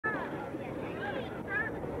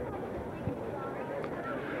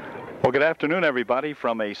Well, good afternoon, everybody,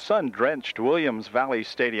 from a sun-drenched Williams Valley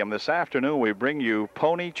Stadium. This afternoon, we bring you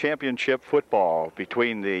Pony Championship football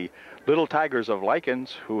between the Little Tigers of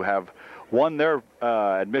Lykens, who have won their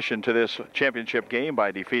admission to this championship game by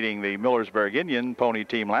defeating the Millersburg Indian Pony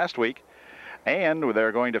team last week. And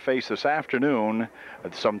they're going to face this afternoon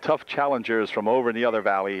some tough challengers from over in the other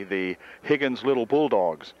valley, the Higgins Little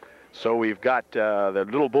Bulldogs. So we've got the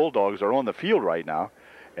Little Bulldogs are on the field right now,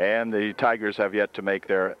 and the Tigers have yet to make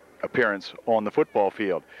their appearance on the football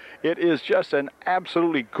field. It is just an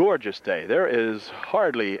absolutely gorgeous day. There is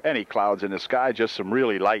hardly any clouds in the sky, just some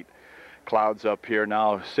really light clouds up here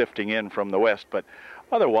now sifting in from the west, but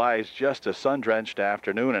otherwise just a sun-drenched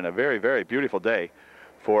afternoon and a very, very beautiful day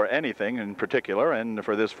for anything in particular, and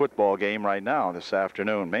for this football game right now this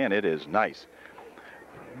afternoon. Man, it is nice.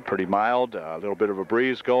 Pretty mild, a little bit of a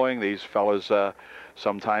breeze going. These fellas,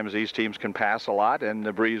 sometimes these teams can pass a lot, and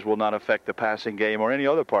the breeze will not affect the passing game or any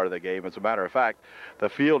other part of the game. As a matter of fact, the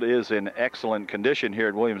field is in excellent condition here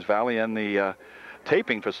at Williams Valley, and the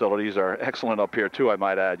taping facilities are excellent up here too, I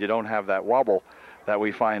might add. You don't have that wobble that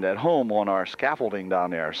we find at home on our scaffolding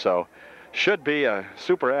down there. So should be a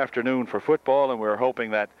super afternoon for football, and we're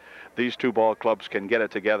hoping that these two ball clubs can get it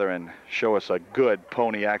together and show us a good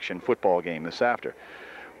pony action football game this after.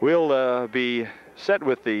 We'll be set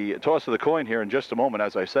with the toss of the coin here in just a moment.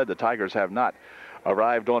 As I said, the Tigers have not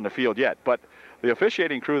arrived on the field yet, but the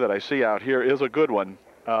officiating crew that I see out here is a good one,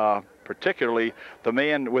 particularly the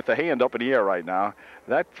man with the hand up in the air right now.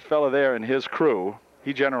 That fella there and his crew,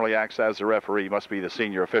 he generally acts as the referee. He must be the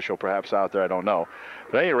senior official perhaps out there, I don't know.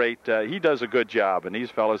 But at any rate, he does a good job, and these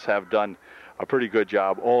fellas have done a pretty good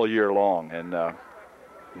job all year long, and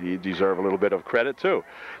he deserves a little bit of credit too.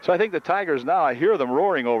 So I think the Tigers now, I hear them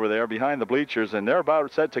roaring over there behind the bleachers, and they're about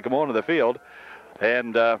set to come onto the field,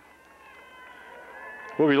 and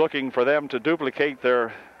we'll be looking for them to duplicate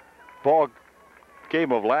their ball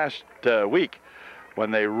game of last week,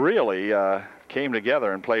 when they really came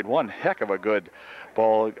together and played one heck of a good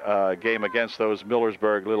ball game against those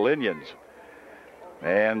Millersburg Little Indians.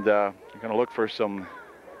 And you're going to look for some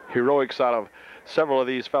heroics out of several of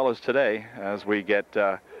these fellas today as we get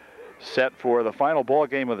set for the final ball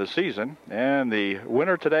game of the season. And the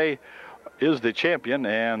winner today is the champion,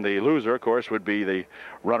 and the loser, of course, would be the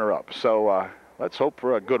runner-up. So let's hope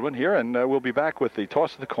for a good one here, and we'll be back with the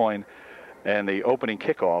toss of the coin and the opening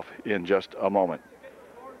kickoff in just a moment.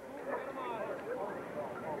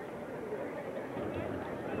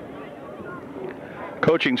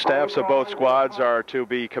 Coaching staffs of both squads are to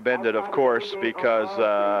be commended, of course,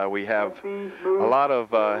 because we have a lot of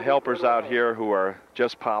helpers out here who are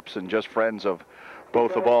just pops and just friends of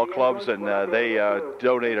both the ball clubs, and they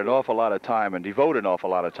donate an awful lot of time and devote an awful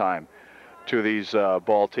lot of time to these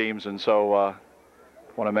ball teams. And so I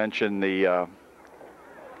want to mention the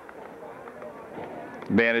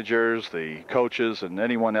managers, the coaches, and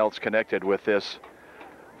anyone else connected with this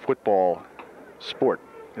football sport.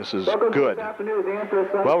 This is good.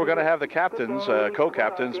 Well, we're going to have the captains,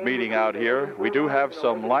 co-captains meeting out here. We do have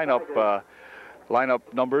some lineup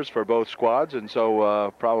numbers for both squads, and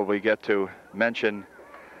so probably get to mention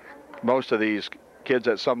most of these kids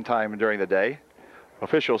at some time during the day.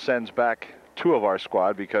 Official sends back two of our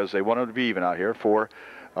squad because they wanted to be even out here, 4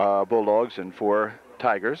 Bulldogs and 4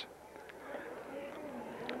 Tigers.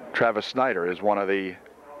 Travis Snyder is one of the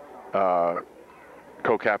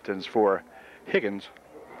co-captains for Higgins.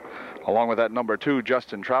 Along with that, number 2,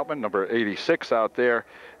 Justin Troutman. Number 86 out there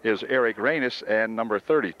is Eric Reynes, and number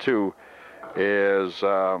 32 is,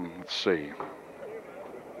 let's see,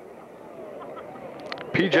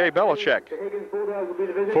 P.J. Belichick.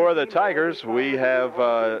 For the Tigers, we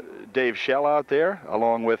have Dave Schell out there,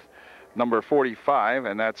 along with number 45,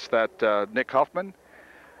 and that's Nick Huffman.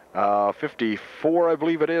 54, I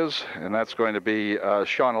believe it is, and that's going to be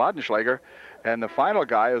Sean Laudenschlager. And the final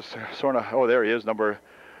guy is sort of, oh, there he is, number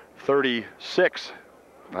 36,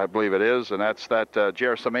 I believe it is, and that's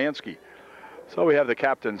Jer Szymanski. So we have the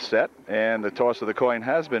captain set, and the toss of the coin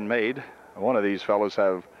has been made. One of these fellows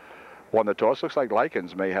have won the toss. Looks like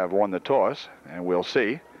Lykens may have won the toss, and we'll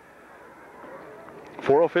see.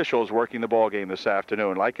 4 officials working the ball game this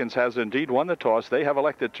afternoon. Lykens has indeed won the toss. They have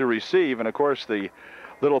elected to receive, and of course the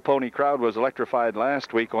Little Pony crowd was electrified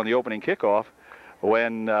last week on the opening kickoff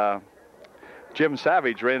when Jim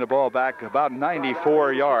Savage ran the ball back about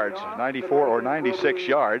 94 yards, 94 or 96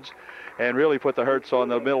 yards, and really put the hurts on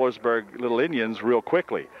the Millersburg Little Indians real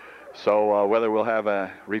quickly. So whether we'll have a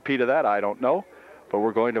repeat of that, I don't know, but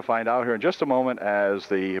we're going to find out here in just a moment as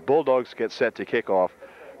the Bulldogs get set to kick off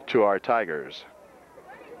to our Tigers.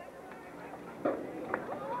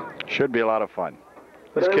 Should be a lot of fun.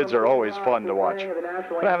 These kids are always fun to watch.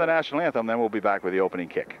 We'll have the national anthem, then we'll be back with the opening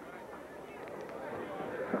kick.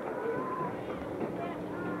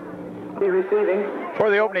 Receiving.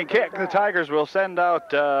 For the opening kick, the Tigers will send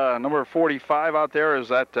out number 45 out there. Is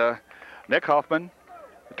that Nick Hoffman?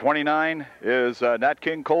 29 is Nat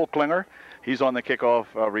King Cole Klinger. He's on the kickoff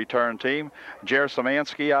return team. Jer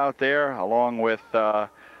Szymanski out there along with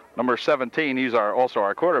number 17. He's also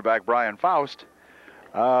our quarterback, Brian Faust.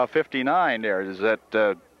 59 there. Is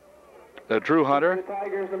that Drew Hunter?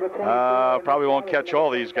 Probably won't catch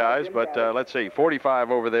all these guys, but let's see.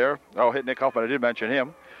 45 over there. Oh, hit Nick Hoffman. I did mention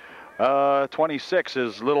him. 26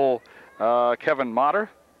 is little Kevin Motter.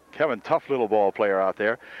 Kevin, tough little ball player out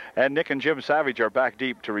there. And Nick and Jim Savage are back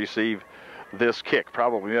deep to receive this kick.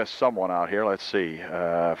 Probably missed someone out here. Let's see.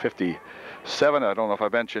 57. I don't know if I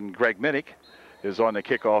mentioned Greg Minnick is on the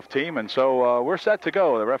kickoff team. And so we're set to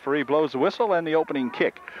go. The referee blows the whistle and the opening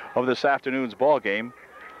kick of this afternoon's ball game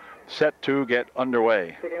set to get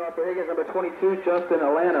underway. Picking up for Higgins, number 22, Justin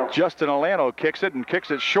Alano. Justin Alano kicks it and kicks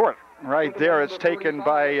it short. Right there, it's taken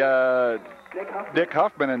by Nick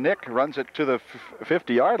Huffman, and Nick runs it to the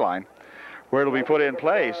 50-yard line where it'll be put in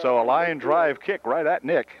play. So a line drive kick right at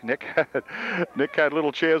Nick. Nick had a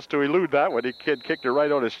little chance to elude that one. He kicked it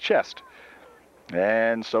right on his chest.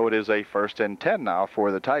 And so it is a 1st and 10 now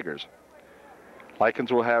for the Tigers.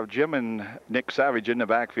 Lykens will have Jim and Nick Savage in the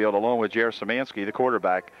backfield along with Jer Szymanski, the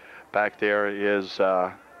quarterback. Back there is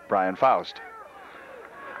Brian Faust.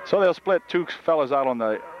 So they'll split two fellas out on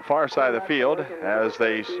the far side of the field as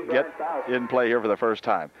they get in play here for the first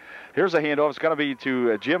time. Here's a handoff. It's going to be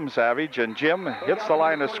to Jim Savage, and Jim hits the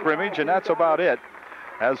line of scrimmage, and that's about it,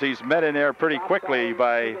 as he's met in there pretty quickly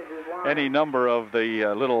by any number of the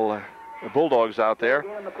little Bulldogs out there.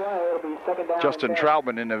 Justin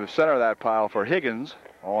Troutman in the center of that pile for Higgins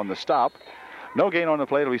on the stop. No gain on the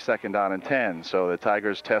play. It'll be 2nd down and 10. So the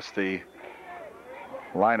Tigers test the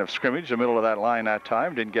line of scrimmage, the middle of that line that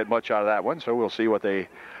time. Didn't get much out of that one, so we'll see what they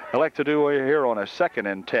elect to do here on a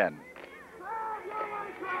 2nd and 10.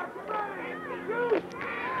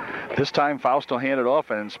 This time Faust will hand it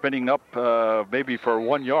off, and spinning up maybe for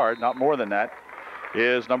 1 yard, not more than that,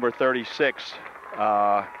 is number 36,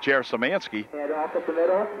 Jer Szymanski.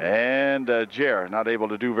 And Jer not able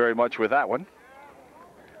to do very much with that one.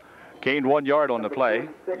 Gained 1 yard on the play.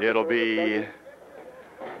 It'll be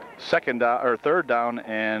 3rd down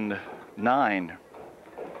and 9.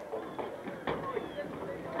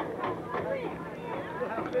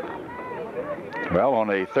 Well, on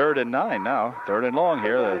a 3rd and 9 now, 3rd and long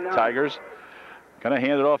here. The Tigers going to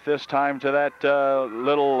hand it off this time to that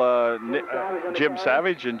little Jim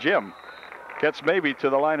Savage, and Jim gets maybe to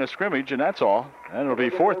the line of scrimmage, and that's all. And it'll be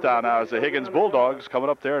 4th down now as the Higgins Bulldogs coming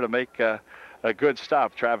up there to make a good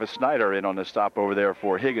stop. Travis Snyder in on the stop over there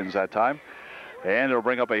for Higgins that time. And it'll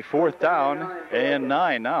bring up a 4th down and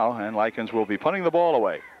 9 now, and Lykens will be punting the ball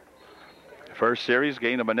away. First series,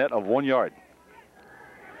 gain of a net of 1 yard.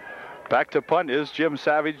 Back to punt is Jim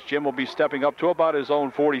Savage. Jim will be stepping up to about his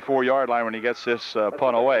own 44-yard line when he gets this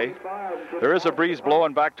punt away. There is a breeze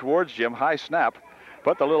blowing back towards Jim, high snap,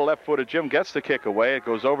 but the little left-footed Jim gets the kick away. It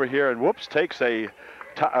goes over here and whoops, takes a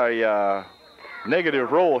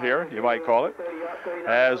negative roll here, you might call it,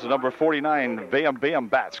 as number 49, Bam Bam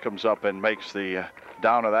Bats, comes up and makes the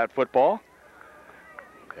down of that football.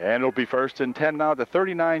 And it'll be 1st and 10 now, the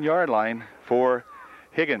 39-yard line for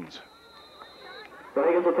Higgins. So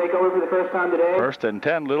Higgins will take over for the first time today. 1st and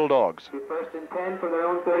 10, Little Dogs. 1st and 10 for their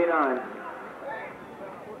own 39.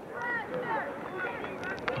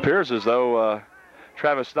 Appears as though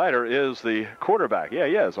Travis Snyder is the quarterback. Yeah,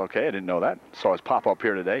 he is. Okay, I didn't know that. Saw his pop up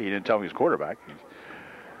here today. He didn't tell me he's quarterback.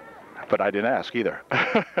 But I didn't ask either.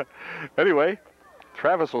 Anyway,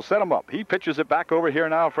 Travis will set him up. He pitches it back over here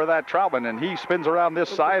now for that Troutman, and he spins around this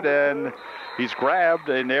side, and he's grabbed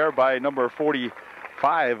in there by number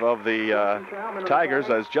 45 of the Tigers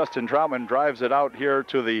as Justin Troutman drives it out here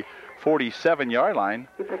to the 47-yard line.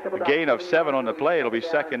 A gain of 7 on the play. It'll be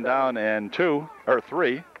 2nd down and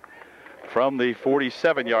 3 from the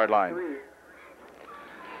 47-yard line.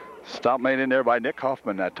 Stop made in there by Nick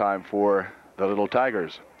Hoffman that time for the little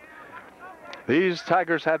Tigers. These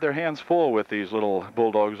Tigers had their hands full with these little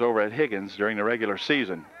Bulldogs over at Higgins during the regular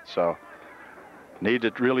season, so need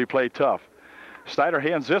to really play tough. Snyder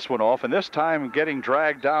hands this one off, and this time getting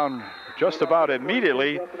dragged down just about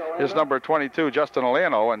immediately is number 22, Justin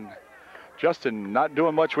Alano, and Justin not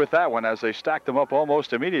doing much with that one as they stacked them up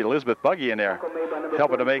almost immediately. Elizabeth Buggy in there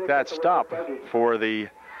helping to make that stop for the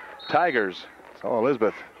Tigers. So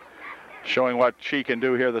Elizabeth showing what she can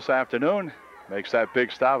do here this afternoon. Makes that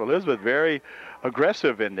big stop. Elizabeth very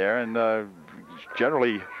aggressive in there, and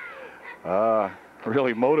generally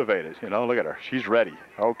really motivated. You know, look at her. She's ready.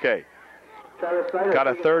 Okay. Got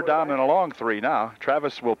a third down and a long 3 now.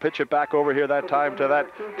 Travis will pitch it back over here that time to that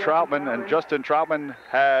Troutman, and Justin Troutman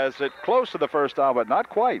has it close to the first down, but not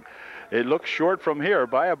quite. It looks short from here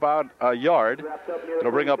by about a yard.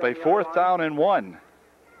 It'll bring up a 4th down and 1.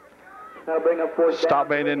 Stop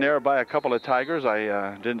made in there by a couple of Tigers.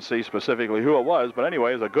 I didn't see specifically who it was, but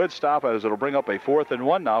anyway, it's a good stop as it'll bring up a 4th and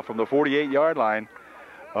 1 now from the 48-yard line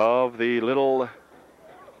of the little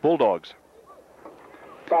Bulldogs.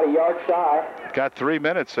 About a yard shy. Got 3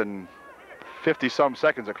 minutes and 50-some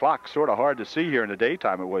seconds of clock. Sort of hard to see here in the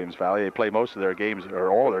daytime at Williams Valley. They play most of their games, or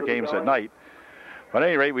all of their games at night. But at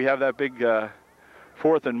any rate, we have that big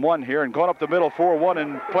 4th and 1 here, and going up the middle, 4-1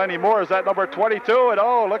 and plenty more. Is that number 22? And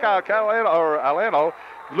oh, look out, Alano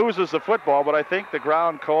loses the football, but I think the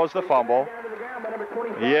ground caused the fumble.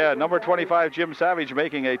 Yeah, number 25, Jim Savage,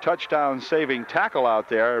 making a touchdown-saving tackle out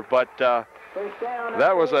there, but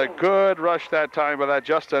that was a good rush that time by that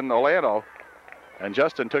Justin Alano. And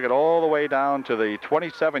Justin took it all the way down to the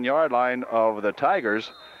 27-yard line of the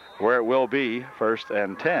Tigers, where it will be 1st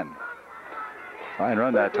and 10. Fine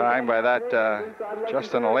run that time by that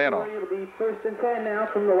Justin Alano. It'll be 1st and 10 now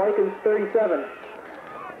from the Lykens 27.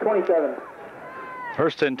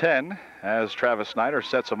 1st and 10 as Travis Snyder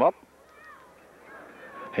sets him up.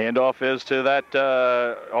 Handoff is to that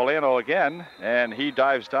Alano again, and he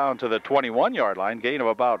dives down to the 21-yard line, gain of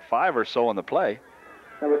about 5 or so on the play.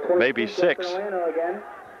 Maybe 6.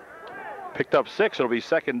 Picked up 6. It'll be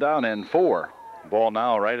 2nd down and 4. Ball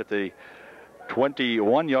now right at the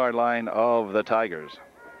 21-yard line of the Tigers.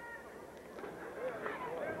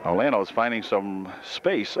 Alano's finding some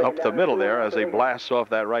space up the middle there as they blast off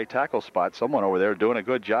that right tackle spot. Someone over there doing a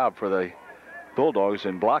good job for the Bulldogs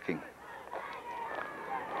in blocking.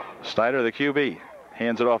 Snyder, the QB,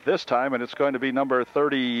 hands it off this time, and it's going to be number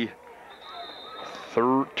 32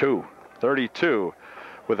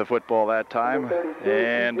 with the football that time.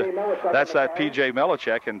 And that's that P.J.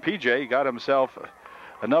 Melichek, and P.J. got himself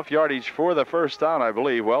enough yardage for the 1st down, I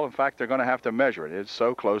believe. Well, in fact, they're going to have to measure it. It's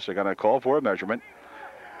so close, they're going to call for a measurement.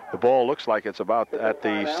 The ball looks like it's about at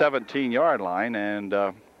the 17-yard line,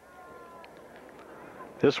 and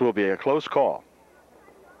this will be a close call.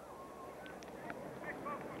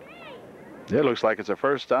 It looks like it's a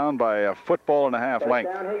 1st down by a football and a half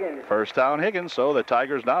length. 1st down Higgins, so the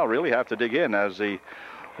Tigers now really have to dig in as the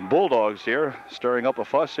Bulldogs here stirring up a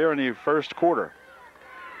fuss here in the 1st quarter.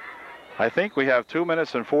 I think we have 2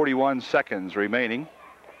 minutes and 41 seconds remaining.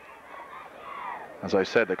 As I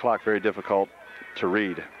said, the clock very difficult to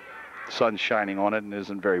read. The sun's shining on it and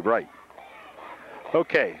isn't very bright.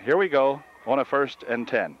 Okay, here we go on a 1st and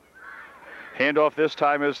 10. Handoff this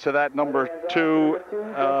time is to that number 2,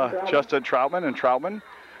 Justin Troutman, and Troutman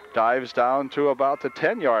dives down to about the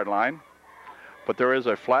 10-yard line. But there is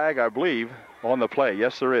a flag, I believe, on the play.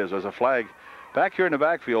 Yes, there is. There's a flag back here in the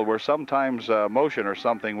backfield where sometimes motion or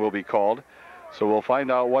something will be called. So we'll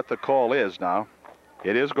find out what the call is now.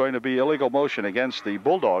 It is going to be illegal motion against the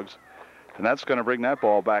Bulldogs, and that's going to bring that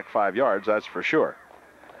ball back 5 yards, that's for sure.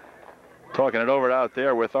 Talking it over out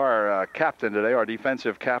there with our captain today, our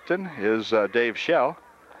defensive captain, is Dave Schell.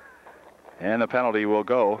 And the penalty will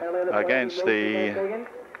go against the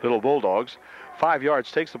little Bulldogs. 5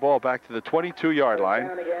 yards, takes the ball back to the 22-yard line,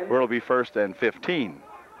 where it'll be 1st and 15.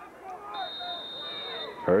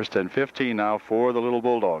 1st and 15 now for the little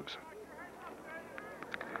Bulldogs.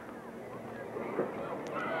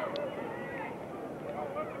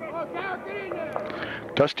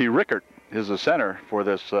 Dusty Rickert is the center for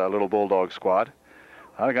this little Bulldog squad.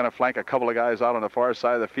 I'm going to flank a couple of guys out on the far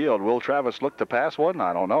side of the field. Will Travis look to pass one?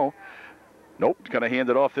 I don't know. Nope, going to hand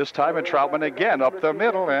it off this time, and Troutman again up the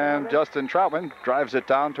middle, and Justin Troutman drives it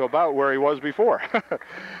down to about where he was before.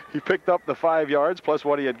 He picked up the 5 yards plus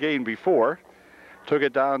what he had gained before. Took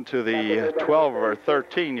it down to the 12 or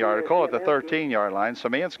 13-yard, call it the 13-yard line.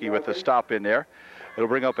 Szymanski with the stop in there. It'll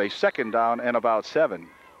bring up a 2nd down and about 7.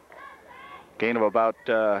 Gain of about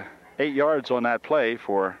 8 yards on that play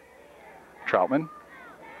for Troutman.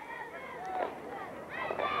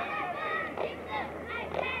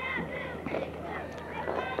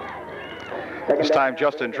 This time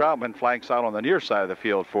Justin Troutman flanks out on the near side of the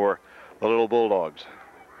field for the little Bulldogs.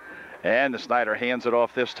 And the Snyder hands it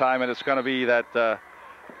off this time, and it's going to be that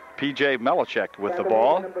P.J. Melichek with the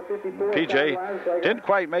ball. P.J. didn't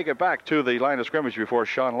quite make it back to the line of scrimmage before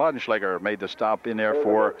Sean Laudenschlager made the stop in there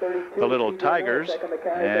for the little Tigers.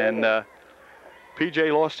 And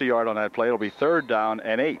P.J. lost a yard on that play. It'll be 3rd down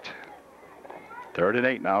and 8. 3rd and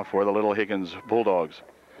 8 now for the little Higgins Bulldogs.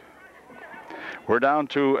 We're down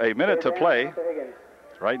to a minute to play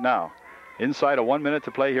right now Inside of 1 minute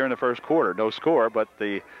to play here in the first quarter. No score, but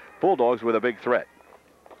the Bulldogs with a big threat.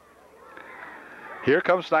 Here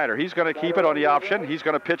comes Snyder. He's going to keep it on the option. He's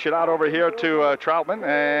going to pitch it out over here to Troutman,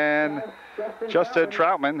 and Justin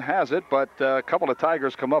Troutman has it, but a couple of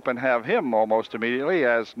Tigers come up and have him almost immediately,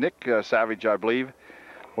 as Nick Savage, I believe,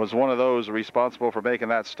 was one of those responsible for making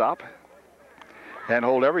that stop. And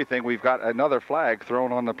hold everything, we've got another flag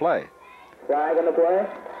thrown on the play. Flag on the play.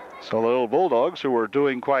 So the little Bulldogs, who are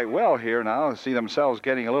doing quite well here now, see themselves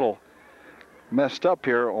getting a little messed up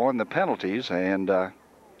here on the penalties, and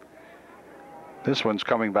this one's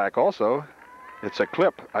coming back also. It's a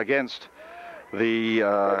clip against the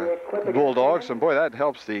Bulldogs, and boy, that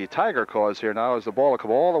helps the Tiger cause here now as the ball will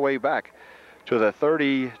come all the way back to the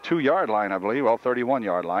 32-yard line, I believe, well,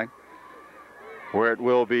 31-yard line, where it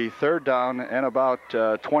will be third down and about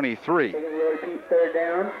 23. Third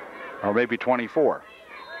down. Or maybe 24.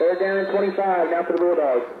 Third down and 25 now for the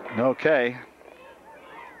Bulldogs. Okay.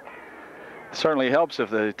 Certainly helps if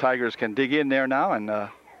the Tigers can dig in there now and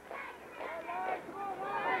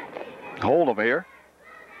hold them here.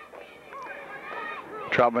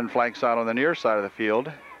 Troutman flanks out on the near side of the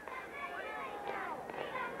field.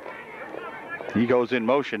 He goes in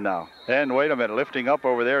motion now. And wait a minute, lifting up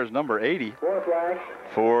over there is number 80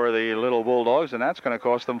 for the little Bulldogs, and that's going to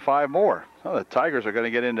cost them 5 more. Oh, the Tigers are going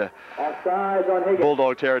to get into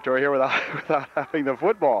Bulldog territory here without having the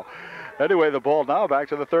football. Anyway, the ball now back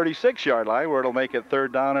to the 36-yard line, where it'll make it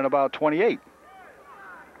third down and about 28.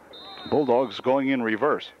 Bulldogs going in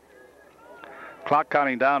reverse. Clock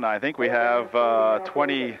counting down now. I think we have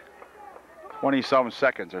 20-some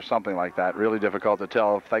seconds or something like that. Really difficult to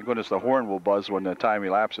tell. Thank goodness the horn will buzz when the time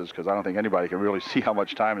elapses, because I don't think anybody can really see how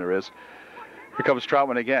much time there is. Here comes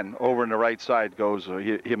Troutman again. Over in the right side goes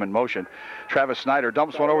him in motion. Travis Snyder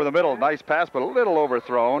dumps one over the middle. Nice pass, but a little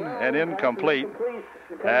overthrown and incomplete,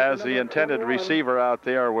 as the intended receiver out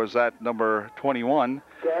there was at number 21,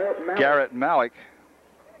 Garrett Malik.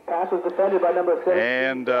 Pass was defended by number 6.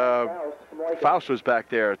 And Faust was back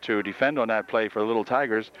there to defend on that play for the Little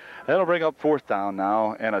Tigers. That'll bring up fourth down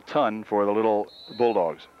now and a ton for the Little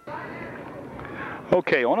Bulldogs.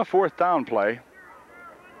 Okay, on a fourth down play,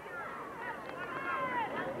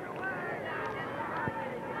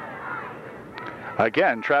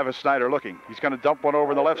 again, Travis Snyder looking. He's going to dump one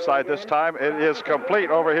over the left side this time. It is complete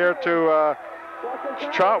over here to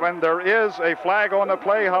Troutman. There is a flag on the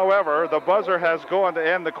play, however. The buzzer has gone to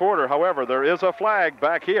end the quarter. However, there is a flag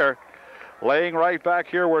back here, laying right back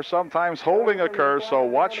here where sometimes holding occurs, so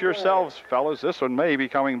watch yourselves, fellas. This one may be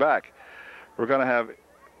coming back. We're going to have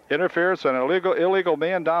interference and illegal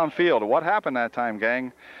man downfield. What happened that time,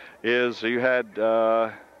 gang, is you had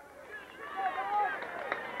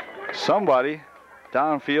somebody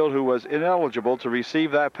downfield who was ineligible to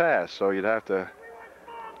receive that pass, so you'd have to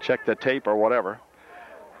check the tape or whatever.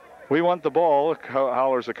 We want the ball,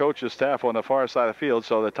 hollers the coach's staff on the far side of the field,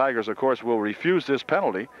 so the Tigers, of course, will refuse this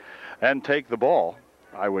penalty and take the ball,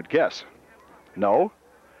 I would guess. No,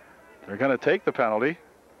 they're going to take the penalty.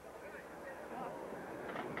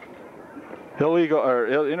 Illegal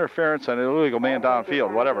or interference and illegal man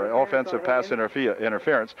downfield, whatever, offensive pass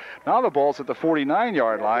interference. Now the ball's at the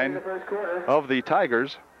 49-yard line of the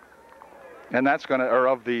Tigers, and that's going to, or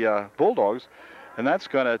of the Bulldogs, and that's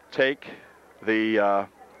going to take the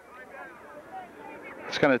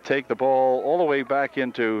it's going to take the ball all the way back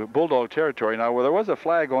into Bulldog territory. Now, there was a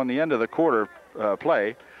flag on the end of the quarter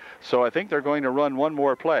play, so I think they're going to run one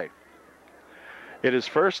more play. It is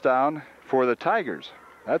first down for the Tigers.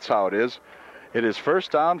 That's how it is. It is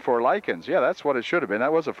first down for Lykens. Yeah, that's what it should have been.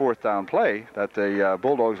 That was a fourth down play that the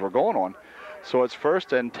Bulldogs were going on. So it's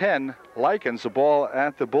first and 10, Lykens, the ball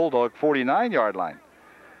at the Bulldog 49-yard line.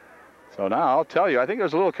 So now I'll tell you, I think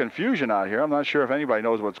there's a little confusion out here. I'm not sure if anybody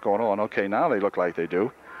knows what's going on. Okay, now they look like they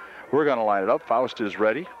do. We're going to line it up. Faust is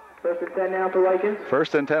ready. First and 10 now for Lykens.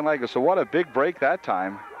 First and 10 Lykens. So what a big break that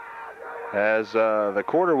time, as the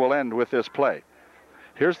quarter will end with this play.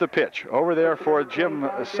 Here's the pitch over there for Jim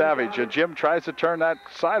Savage, and Jim tries to turn that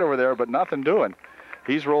side over there, but nothing doing.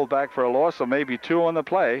 He's rolled back for a loss, so maybe 2 on the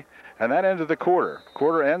play, and that ended the quarter.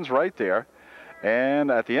 Quarter ends right there,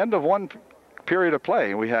 and at the end of one period of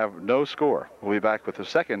play, we have no score. We'll be back with the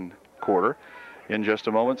second quarter in just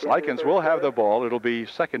a moment. Lykens will have the ball. It'll be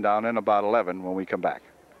second down and about 11 when we come back.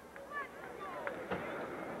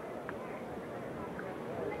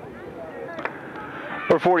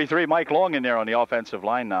 Number 43, Mike Long in there on the offensive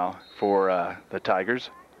line now for the Tigers.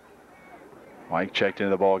 Mike checked into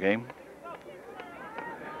the ball game.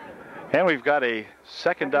 And we've got a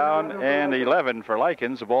second down and 11 for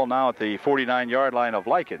Lykens. The ball now at the 49-yard line of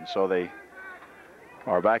Lykens. So they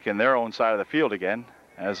are back in their own side of the field again.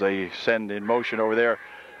 as they send in motion over there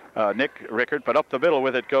Nick Rickard, but up the middle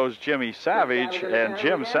with it goes Jimmy Savage, and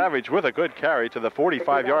Jim Savage with a good carry to the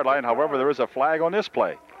 45-yard line. However, there is a flag on this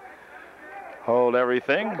play. Hold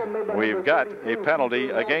everything. We've got a penalty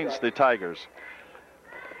against the Tigers.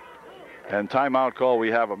 And timeout call.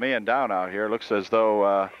 We have a man down out here. Looks as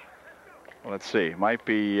though, let's see, might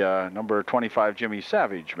be number 25, Jimmy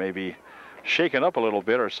Savage, maybe shaken up a little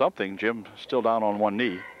bit or something. Jim still down on one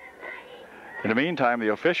knee. In the meantime, the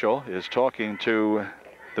official is talking to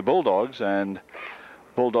the Bulldogs, and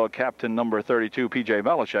Bulldog captain number 32, P.J.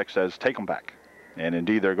 Belichick, says take them back. And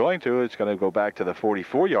indeed they're going to. It's going to go back to the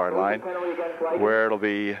 44-yard line, where it'll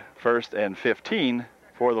be 1st and 15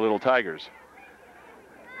 for the Little Tigers.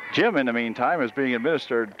 Jim, in the meantime, is being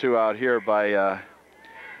administered to out here by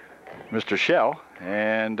Mr. Shell,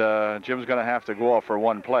 and Jim's going to have to go off for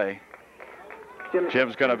one play.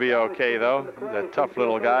 Jim's going to be okay, though, that tough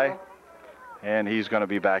little guy, and he's going to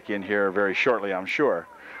be back in here very shortly, I'm sure.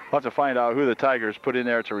 We'll have to find out who the Tigers put in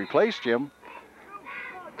there to replace Jim.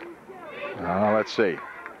 Let's see.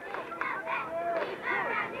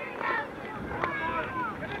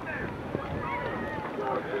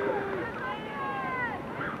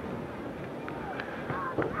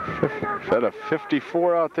 Is that a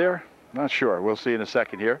 54 out there? Not sure. We'll see in a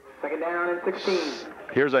second here. Second down and 16.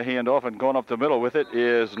 Here's a handoff, and going up the middle with it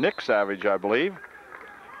is Nick Savage, I believe.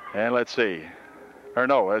 And let's see. Or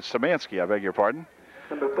no, it's Szymanski, I beg your pardon.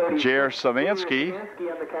 Jer Szymanski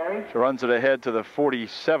runs it ahead to the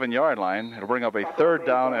 47-yard line. It'll bring up a 3rd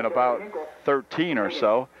down and about 13 or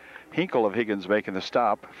so. Hinkle of Higgins making the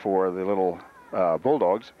stop for the Little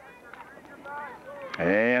Bulldogs.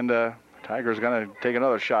 And Tiger's going to take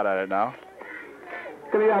another shot at it now.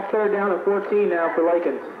 It's going to be about 3rd down and 14 now for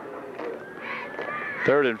Lykens.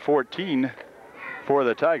 3rd and 14 for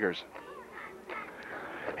the Tigers.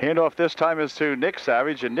 Handoff this time is to Nick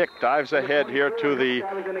Savage, and Nick dives ahead here to the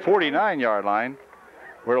 49-yard line,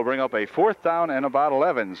 where it'll bring up a 4th down and about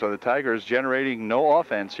 11. So the Tigers, generating no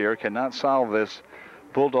offense here, cannot solve this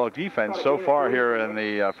Bulldog defense so far here in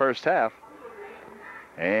the first half.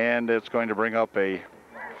 And it's going to bring up a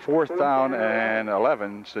 4th down and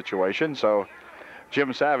 11 situation. So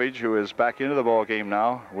Jim Savage, who is back into the ball game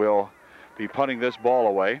now, will be punting this ball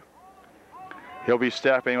away. He'll be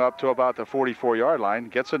stepping up to about the 44-yard line,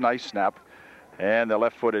 gets a nice snap, and the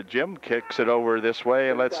left-footed Jim kicks it over this way.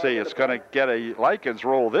 And let's see, it's going to get a Lykens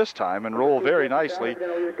roll this time, and roll very nicely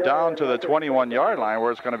down to the 21-yard line,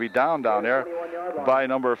 where it's going to be down there by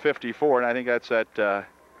number 54. And I think that's at,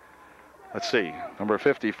 let's see, number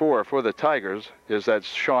 54 for the Tigers is that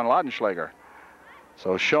Sean Lautenschlager.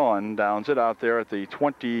 So Sean downs it out there at the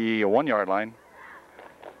 21-yard line,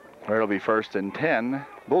 where it'll be 1st and 10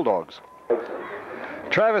 Bulldogs.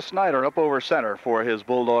 Travis Snyder up over center for his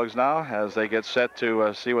Bulldogs now as they get set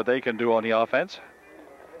to see what they can do on the offense.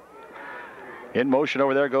 In motion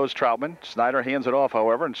over there goes Troutman. Snyder hands it off,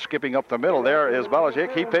 however, and skipping up the middle there is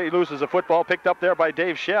Belichick. He loses the football, picked up there by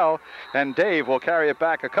Dave Shell, and Dave will carry it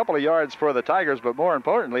back a couple of yards for the Tigers, but more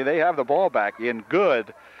importantly, they have the ball back in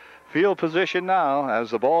good field position now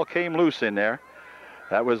as the ball came loose in there.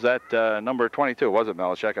 That was that number 22, wasn't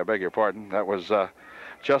Belichick? I beg your pardon. That was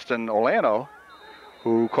Justin Olano,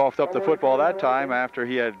 who coughed up the football that time after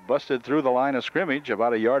he had busted through the line of scrimmage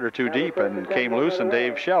about a yard or two deep and came loose, and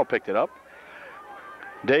Dave Shell picked it up.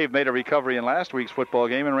 Dave made a recovery in last week's football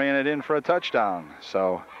game and ran it in for a touchdown.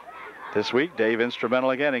 So this week, Dave instrumental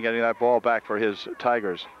again in getting that ball back for his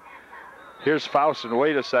Tigers. Here's Faust, and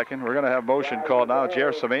wait a second, we're going to have motion called now.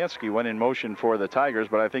 Jer Szymanski went in motion for the Tigers,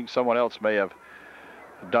 but I think someone else may have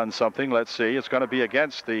done something. Let's see, it's going to be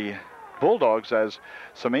against the Bulldogs as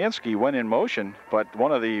Szymanski went in motion, but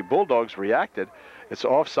one of the Bulldogs reacted. It's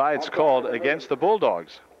offsides called against the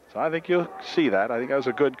Bulldogs. So I think you'll see that. I think that was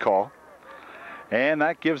a good call. And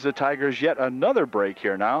that gives the Tigers yet another break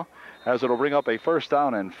here now, as it'll bring up a 1st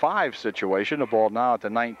down and 5 situation. The ball now at the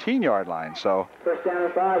 19-yard line. So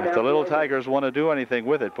if the Little Tigers want to do anything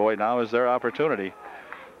with it, boy, now is their opportunity.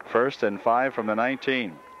 1st and 5 from the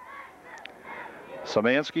 19.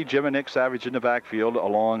 Szymanski, Jim, and Nick Savage in the backfield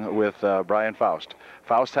along with Brian Faust.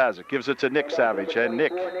 Faust has it, gives it to Nick Savage, and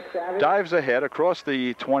Nick dives ahead across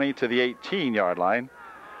the 20 to the 18-yard line.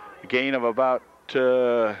 A gain of about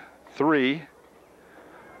 3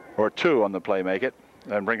 or 2 on the play, make it,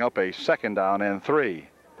 and bring up a 2nd down and 3.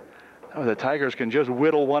 Oh, the Tigers can just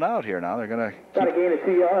whittle one out here now. They're going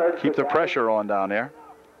to keep the pressure on down there.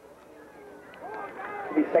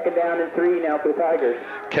 It'll be 2nd down and 3 now for the Tigers.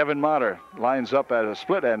 Kevin Motter lines up at a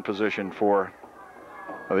split end position for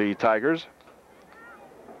the Tigers.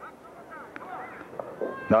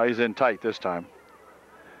 Now he's in tight this time.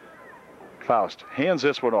 Faust hands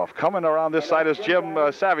this one off. Coming around this side is Jim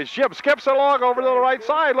Savage. Jim skips along over to the right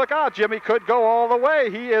side. Look out, Jimmy could go all the way.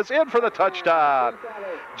 He is in for the touchdown.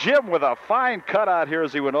 Jim with a fine cutout here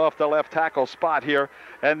as he went off the left tackle spot here,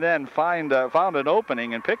 and then found an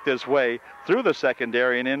opening and picked his way through the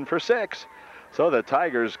secondary and in for 6. So the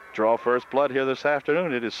Tigers draw first blood here this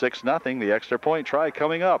afternoon. It is 6-0. The extra point try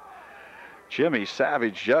coming up. Jimmy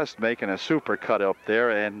Savage just making a super cut up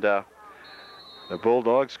there, and the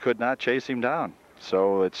Bulldogs could not chase him down.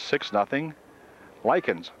 So it's 6-0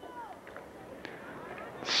 Lykens.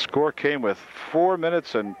 Score came with 4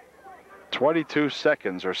 minutes and 22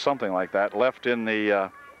 seconds or something like that left in the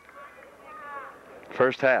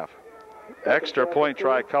first half. Extra point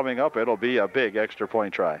try coming up. It'll be a big extra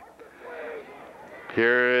point try.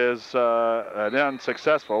 Here is an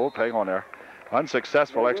unsuccessful, hang on there,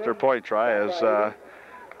 unsuccessful extra point try as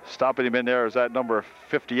stopping him in there is that number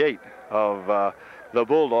 58 of the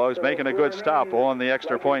Bulldogs, making a good stop on the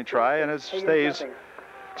extra point try, and it stays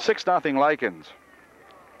 6-0 Lykens.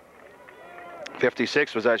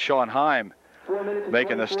 56 was that Sean Heim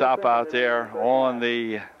making the stop out there on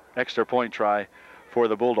the extra point try for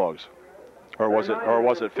the Bulldogs. Or was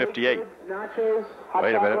it 58? Wait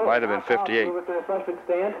a minute, might have been 58.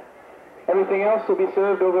 Everything else will be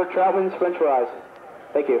served over Trojan's French fries.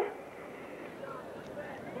 Thank you.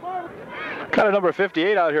 Got a number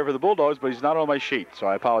 58 out here for the Bulldogs, but he's not on my sheet, so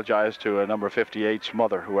I apologize to a number 58's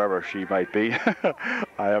mother, whoever she might be.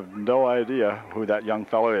 I have no idea who that young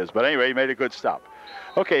fellow is, but anyway, he made a good stop.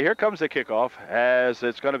 Okay, here comes the kickoff, as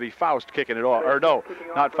it's going to be Faust kicking it off. Or no,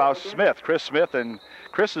 not Faust, Smith. Chris Smith, and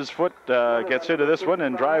Chris's foot gets into this one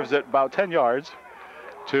and drives it about 10 yards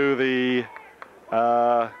to the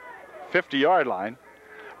 50-yard line,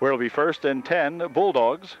 where it'll be 1st and 10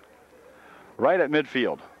 Bulldogs right at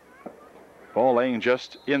midfield. Ball laying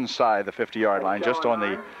just inside the 50-yard line, just on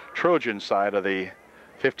the Trojan side of the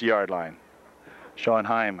 50-yard line. Sean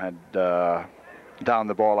Heim had downed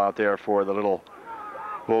the ball out there for the little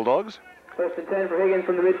Bulldogs. 1st and 10 for Higgins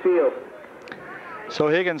from the midfield. So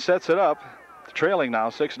Higgins sets it up, trailing now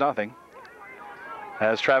 6-0.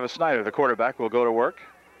 As Travis Snyder, the quarterback, will go to work.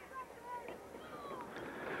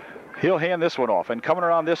 He'll hand this one off, and coming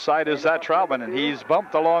around this side is that Troutman, and he's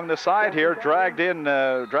bumped along the side here, dragged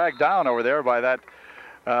down over there by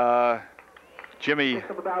that Jimmy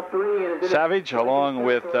Savage, along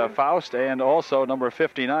with Faust, and also number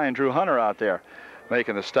 59, Drew Hunter, out there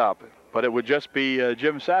making the stop. But it would just be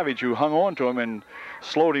Jim Savage who hung on to him and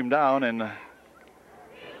slowed him down and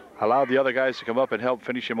allowed the other guys to come up and help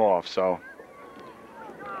finish him off. So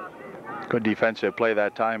good defensive play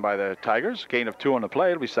that time by the Tigers. Gain of 2 on the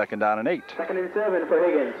play. It'll be 2nd down and 8. 2nd and 7 for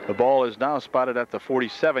Higgins. The ball is now spotted at the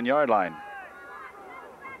 47-yard line.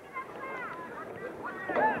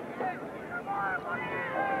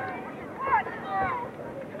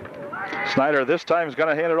 Snyder this time is going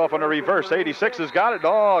to hand it off on a reverse. 86 has got it.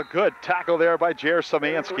 Oh, good tackle there by Jer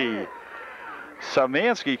Szymanski.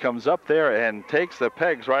 Szymanski comes up there and takes the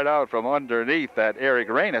pegs right out from underneath that Eric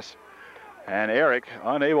Reynes. And Eric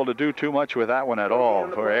unable to do too much with that one at all,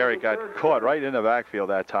 for Eric got caught right in the backfield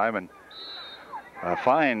that time. And a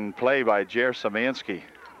fine play by Jer Szymanski.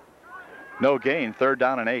 No gain, 3rd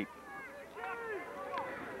down and 8.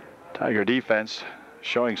 Tiger defense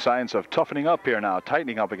showing signs of toughening up here now,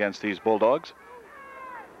 tightening up against these Bulldogs.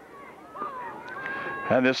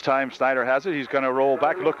 And this time Snyder has it. He's going to roll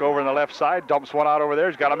back, look over on the left side, dumps one out over there.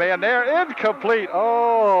 He's got a man there, incomplete.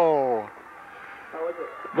 Oh,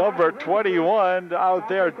 number 21 out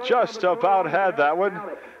there just about had that one.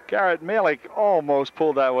 Garrett Malik almost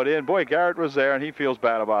pulled that one in. Boy, Garrett was there, and he feels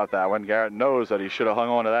bad about that one. Garrett knows that he should have hung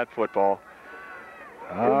on to that football.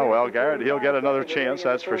 Oh, well, Garrett, he'll get another chance,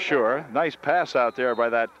 that's for sure. Nice pass out there by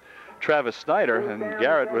that Travis Snyder, and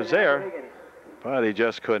Garrett was there, but he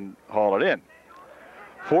just couldn't haul it in.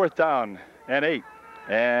 4th down and 8,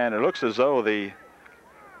 and it looks as though the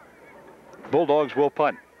Bulldogs will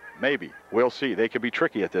punt. Maybe. We'll see. They can be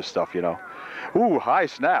tricky at this stuff, you know. Ooh, high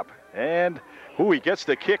snap, and he gets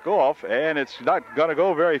the kick off, and it's not going to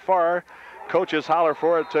go very far. Coaches holler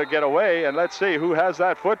for it to get away, and let's see who has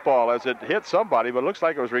that football as it hit somebody, but it looks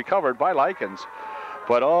like it was recovered by Lykens.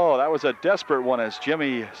 But oh, that was a desperate one as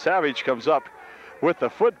Jimmy Savage comes up with the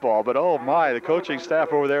football. But oh my, the coaching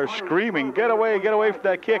staff over there screaming, get away from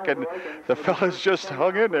that kick, and the fellas just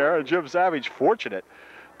hung in there, and Jim Savage fortunate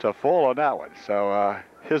to fall on that one. So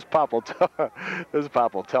his pop will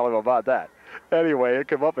tell him about that. Anyway, it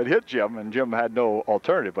came up and hit Jim, and Jim had no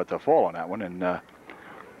alternative but to fall on that one. And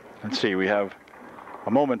let's see, we have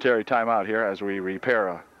a momentary timeout here as we repair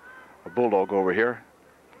a Bulldog over here.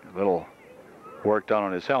 A little work done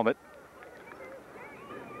on his helmet.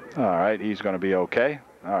 All right, he's going to be okay.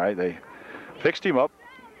 All right, they fixed him up,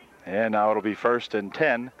 and now it'll be 1st and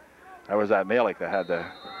 10. That was that Malik that had the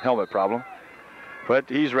helmet problem. But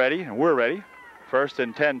he's ready, and we're ready. 1st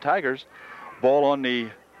and 10 Tigers. Ball on the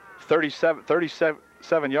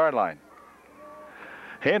 37-yard line.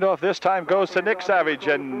 Handoff this time goes to Nick Savage,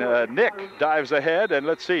 and Nick dives ahead, and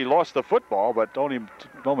let's see, lost the football, but only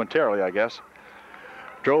momentarily, I guess.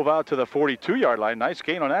 Drove out to the 42-yard line. Nice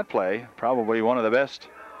gain on that play. Probably one of the best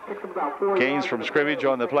gains from scrimmage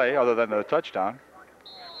on the play, other than the touchdown.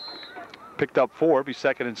 Picked up 4, be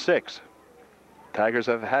 2nd and 6. Tigers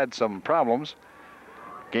have had some problems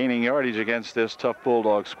gaining yardage against this tough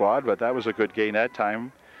Bulldog squad, but that was a good gain that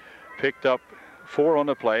time. Picked up 4 on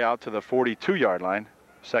the play out to the 42-yard line.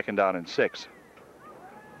 2nd down and 6.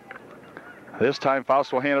 This time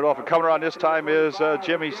Faust will hand it off, and coming around this time is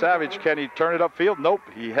Jimmy Savage. Can he turn it upfield? Nope,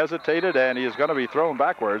 he hesitated, and he is going to be thrown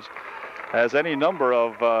backwards, as any number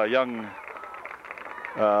of young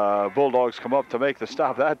Bulldogs come up to make the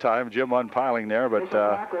stop that time. Jim unpiling there, but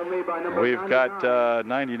we've got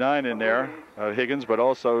 99 in there, Higgins, but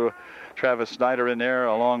also Travis Snyder in there,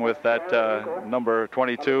 along with that number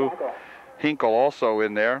 22, Hinkle, also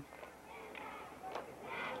in there.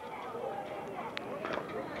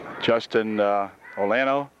 Justin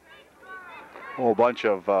Olano. A whole bunch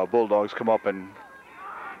of Bulldogs come up and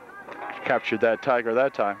captured that Tiger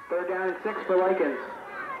that time. 3rd down and 6 for Lykens.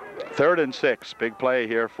 3rd and 6. Big play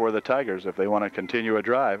here for the Tigers if they want to continue a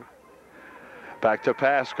drive. Back to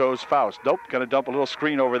pass goes Faust. Nope, going to dump a little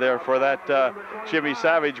screen over there for that Jimmy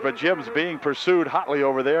Savage, but Jim's being pursued hotly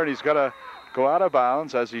over there, and he's going to go out of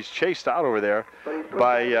bounds as he's chased out over there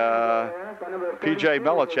by P.J.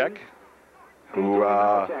 Melichek, who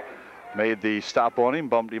made the stop on him,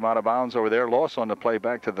 bumped him out of bounds over there. Loss on the play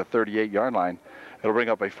back to the 38-yard line. It'll bring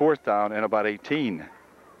up a 4th down and about 18.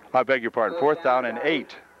 I beg your pardon, 4th down and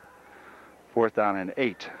 8. 4th down and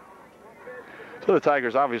 8. So the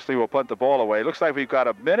Tigers obviously will punt the ball away. Looks like we've got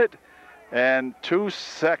 1 minute and 2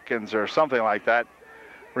 seconds or something like that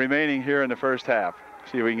remaining here in the first half.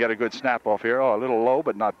 See if we can get a good snap off here. Oh, a little low,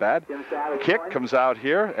 but not bad. Kick comes out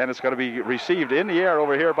here, and it's going to be received in the air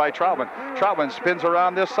over here by Troutman. Troutman spins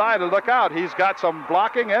around this side, and look out. He's got some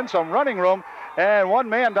blocking and some running room, and one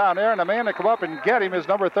man down there, and the man to come up and get him is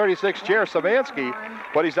number 36, Jer Samansky,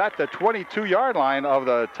 but he's at the 22-yard line of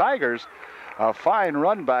the Tigers. A fine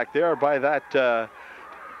run back there by that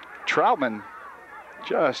Troutman.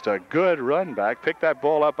 Just a good run back. Picked that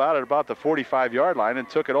ball up out at about the 45-yard line and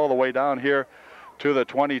took it all the way down here to the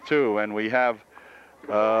 22, and we have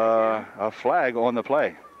a flag on the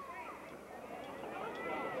play.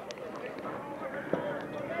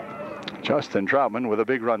 Justin Troutman with a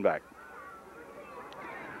big run back.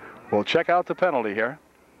 We'll check out the penalty here.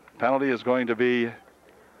 Penalty is going to be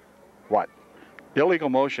what? Illegal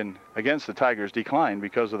motion against the Tigers declined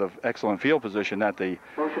because of the excellent field position that the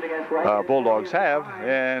Bulldogs have,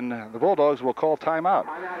 and the Bulldogs will call timeout.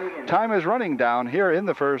 Time is running down here in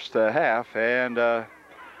the first half, and the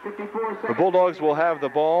Bulldogs will have the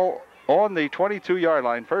ball on the 22-yard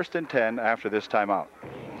line, 1st and 10 after this timeout.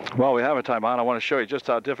 Well, we have a timeout. I want to show you just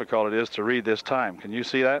how difficult it is to read this time. Can you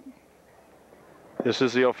see that? This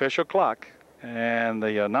is the official clock, and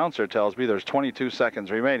the announcer tells me there's 22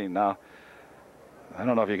 seconds remaining. Now, I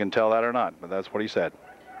don't know if you can tell that or not, but that's what he said.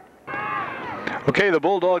 Okay, the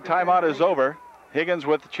Bulldog timeout is over. Higgins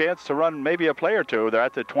with the chance to run maybe a play or two. They're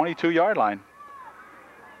at the 22-yard line.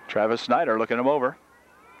 Travis Snyder looking him over.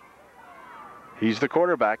 He's the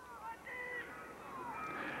quarterback.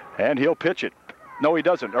 And he'll pitch it. No, he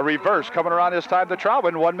doesn't. A reverse coming around this time to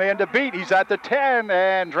Troutman. One man to beat. He's at the 10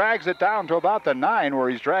 and drags it down to about the 9, where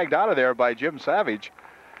he's dragged out of there by Jim Savage.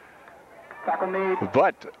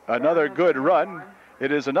 But another good run.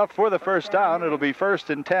 It is enough for the first down. It'll be 1st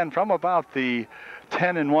and 10 from about the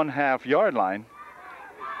 10 1/2 yard line.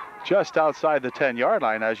 Just outside the 10-yard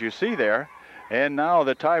line, as you see there. And now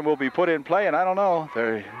the time will be put in play, and I don't know.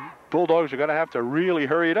 The Bulldogs are going to have to really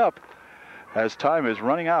hurry it up as time is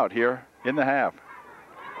running out here in the half.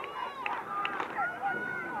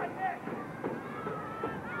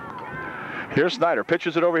 Here's Snyder,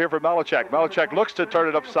 pitches it over here for Melichek. Melichek looks to turn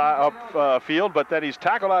it upfield, but then he's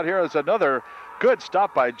tackled out here as another good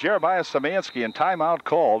stop by Jeremiah Samansky, and timeout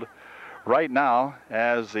called right now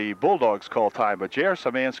as the Bulldogs call time. But Jer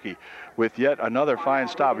Samansky with yet another fine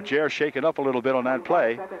stop. Jer shaken up a little bit on that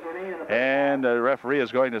play, and the referee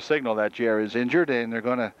is going to signal that Jer is injured, and they're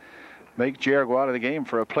going to make Jer go out of the game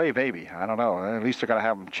for a play, maybe. I don't know. At least they're going to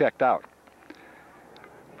have him checked out.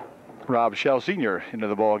 Rob Shell Sr. into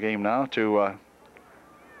the ball game now to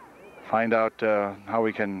find out how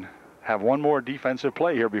we can have one more defensive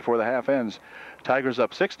play here before the half ends. Tigers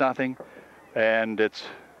up 6-0, and it's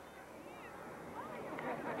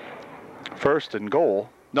first and goal.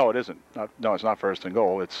 No, it isn't. No, it's not first and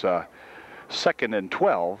goal. It's 2nd and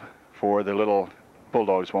 12 for the little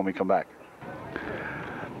Bulldogs when we come back.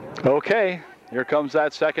 Okay, here comes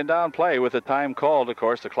that second down play with the time called. Of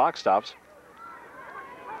course, the clock stops.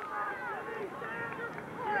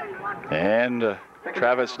 And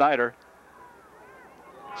Travis Snyder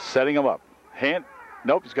setting him up.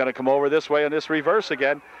 Nope, he's going to come over this way in this reverse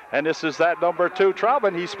again. And this is that number 2,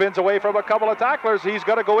 Trojan. He spins away from a couple of tacklers. He's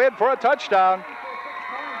going to go in for a touchdown.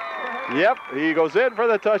 Yep, he goes in for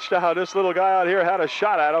the touchdown. This little guy out here had a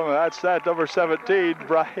shot at him. That's that number 17,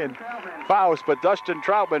 Brian Faust. But Dustin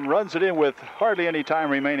Troutman runs it in with hardly any time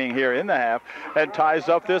remaining here in the half and ties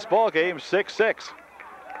up this ball game 6-6.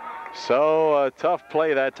 So a tough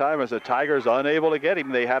play that time as the Tigers unable to get him.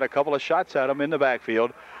 They had a couple of shots at him in the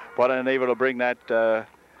backfield, but unable to bring that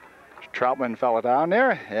Troutman fella down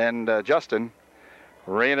there. And Justin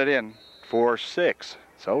ran it in for 6.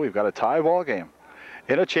 So we've got a tie ball game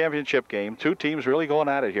in a championship game. Two teams really going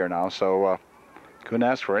at it here now, so couldn't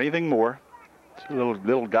ask for anything more.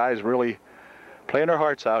 Little guys really playing their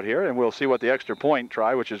hearts out here, and we'll see what the extra point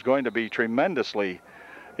try, which is going to be tremendously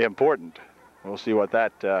important. We'll see what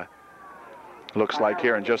that looks like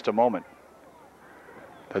here in just a moment.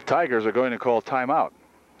 The Tigers are going to call timeout,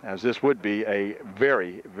 as this would be a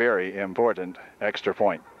very, very important extra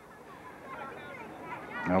point.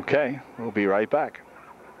 Okay, we'll be right back.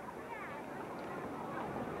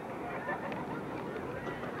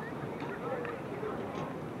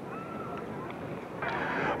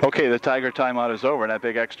 Okay, the Tiger timeout is over. That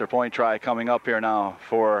big extra point try coming up here now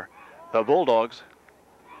for the Bulldogs.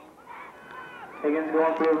 Higgins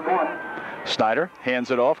going for his 1. Snyder hands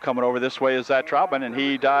it off. Coming over this way is that Troutman, and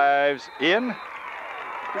he dives in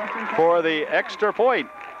for the extra point.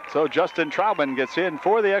 So Justin Troutman gets in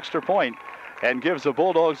for the extra point and gives the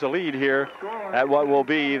Bulldogs a lead here at what will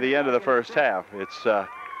be the end of the first half. It's a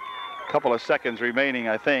couple of seconds remaining,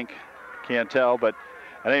 I think. Can't tell, but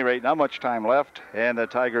at any rate, not much time left, and the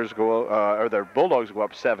Tigers go, or the Bulldogs go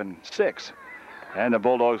up 7-6, and the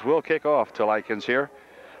Bulldogs will kick off to Lykens here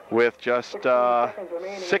with just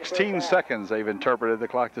 16 seconds. They've interpreted the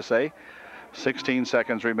clock to say 16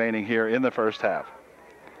 seconds remaining here in the first half.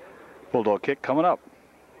 Bulldog kick coming up.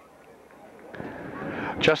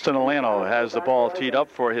 Justin Alano has the ball teed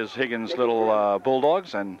up for his Higgins little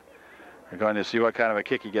Bulldogs, and we're going to see what kind of a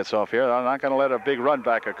kick he gets off here. I'm not going to let a big run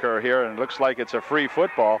back occur here, and it looks like it's a free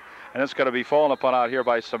football, and it's going to be fallen upon out here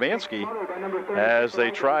by Szymanski as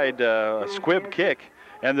they tried a squib kick.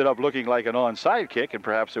 Ended up looking like an onside kick, and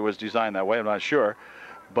perhaps it was designed that way, I'm not sure.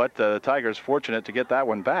 But the Tigers fortunate to get that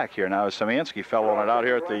one back here. Now Szymanski fell on it out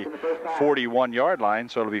here at the 41-yard line,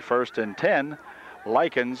 so it'll be 1st and 10.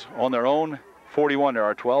 Lykens on their own 41. There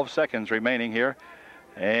are 12 seconds remaining here,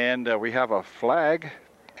 and we have a flag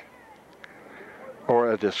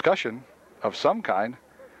or a discussion of some kind.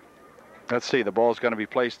 Let's see, the ball is going to be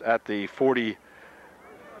placed at the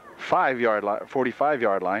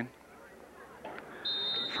 45-yard line.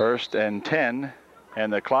 1st and 10,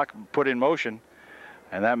 and the clock put in motion,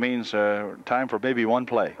 and that means time for maybe one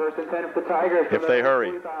play. 1st and 10 for the Tigers if they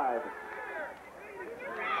hurry. 45.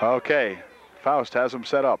 Okay, Faust has him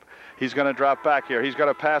set up. He's going to drop back here. He's going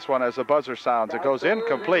to pass one as the buzzer sounds. It goes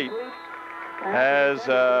incomplete as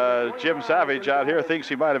Jim Savage out here thinks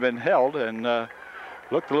he might have been held and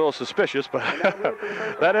looked a little suspicious, but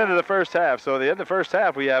that ended the first half. So at the end of the first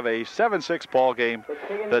half, we have a 7-6 ball game.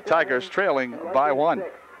 The Tigers trailing by 1.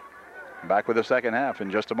 Back with the second half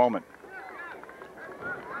in just a moment.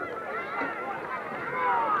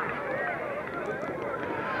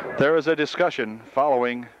 There is a discussion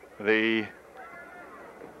following the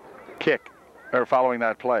kick, or following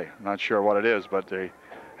that play. Not sure what it is, but they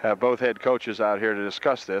have both head coaches out here to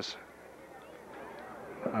discuss this.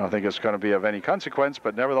 I don't think it's going to be of any consequence,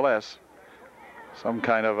 but nevertheless, some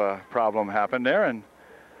kind of a problem happened there, and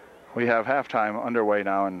we have halftime underway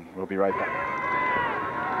now, and we'll be right back.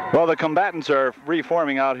 Well, the combatants are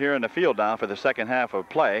reforming out here in the field now for the second half of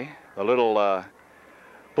play. The little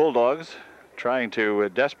Bulldogs trying to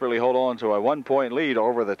desperately hold on to a 1-point lead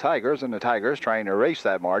over the Tigers, and the Tigers trying to erase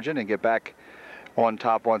that margin and get back on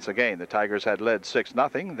top once again. The Tigers had led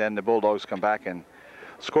 6-0, then the Bulldogs come back and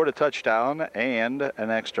scored a touchdown and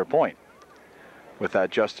an extra point, with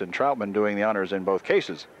that Justin Troutman doing the honors in both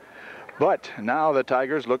cases. But now the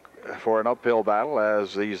Tigers look for an uphill battle,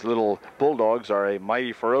 as these little Bulldogs are a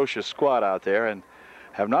mighty ferocious squad out there and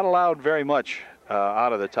have not allowed very much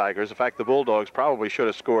out of the Tigers. In fact, the Bulldogs probably should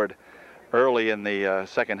have scored early in the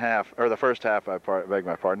second half, or the first half, I beg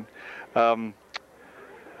my pardon.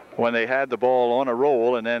 when they had the ball on a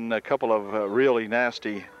roll, and then a couple of really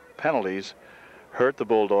nasty penalties hurt the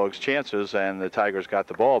Bulldogs' chances, and the Tigers got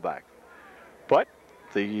the ball back. But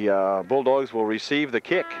the Bulldogs will receive the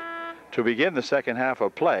kick to begin the second half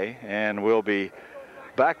of play, and we'll be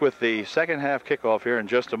back with the second half kickoff here in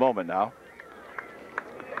just a moment now.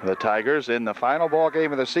 The Tigers, in the final ball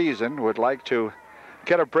game of the season, would like to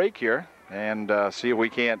get a break here and see if we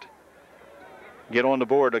can't get on the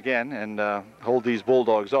board again and hold these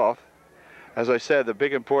Bulldogs off. As I said, the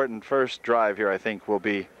big important first drive here, I think, will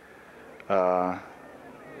be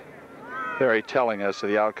very telling as to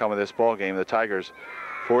the outcome of this ball game. The Tigers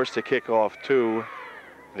forced to kick off to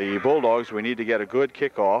the Bulldogs. We need to get a good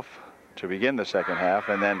kickoff to begin the second half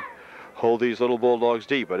and then hold these little Bulldogs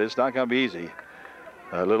deep, but it's not going to be easy.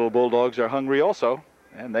 Little Bulldogs are hungry also,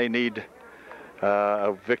 and they need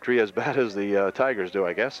a victory as bad as the Tigers do,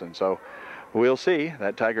 I guess, and so we'll see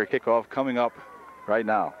that Tiger kickoff coming up right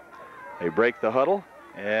now. They break the huddle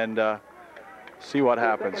and see what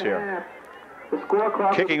happens here.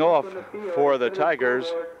 Kicking off for the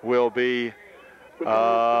Tigers will be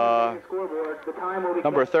number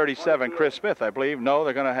 37, Chris Smith, I believe. No,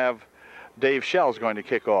 they're going to have Dave Shell's going to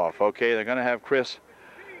kick off. Okay, they're going to have Chris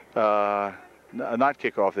not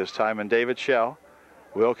kick off this time, and David Shell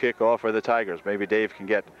will kick off for the Tigers. Maybe Dave can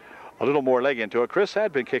get a little more leg into it. Chris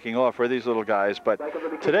had been kicking off for these little guys,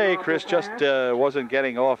 but today Chris just wasn't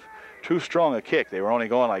getting off too strong a kick. They were only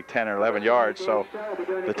going like 10 or 11 yards, so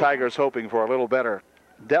the Tigers hoping for a little better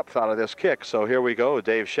depth out of this kick. So here we go.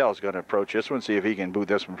 Dave Shell's going to approach this one, see if he can boot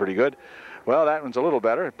this one pretty good. Well, that one's a little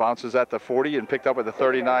better. It bounces at the 40 and picked up at the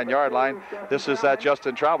 39-yard line. This is that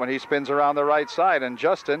Justin Troutman. He spins around the right side, and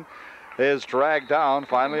Justin is dragged down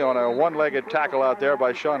finally on a one-legged tackle out there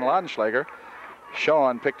by Sean Lanschlager.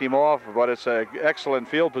 Sean picked him off, but it's an excellent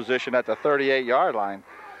field position at the 38-yard line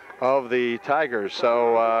of the Tigers.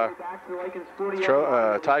 So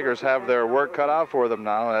Tigers have their work cut out for them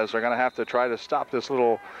now, as they're going to have to try to stop this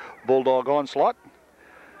little Bulldog onslaught,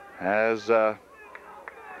 as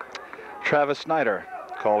Travis Snyder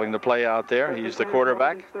calling the play out there. He's the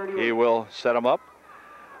quarterback. He will set him up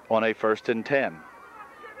on a 1st and 10.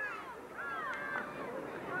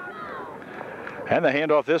 And the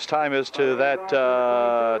handoff this time is to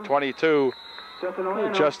that 22,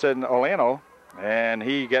 Justin Olano, and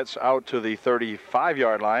he gets out to the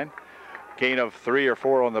 35-yard line. Gain of 3 or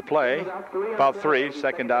 4 on the play, about 3,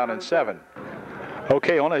 2nd down and 7.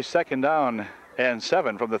 Okay, on a 2nd down and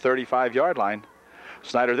 7 from the 35-yard line.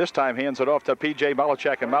 Snyder this time hands it off to P.J.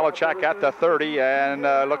 Malachek, and Malachek at the 30, and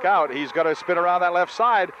look out, he's going to spin around that left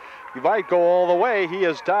side. He might go all the way. He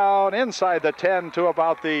is down inside the 10 to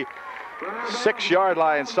about the 6-yard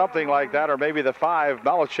line, something like that, or maybe the 5.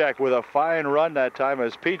 Malachek with a fine run that time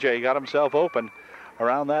as PJ got himself open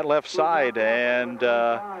around that left side, and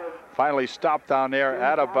finally stopped down there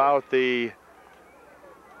at about the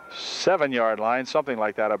 7-yard line, something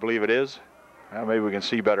like that, I believe it is. Well, maybe we can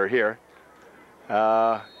see better here.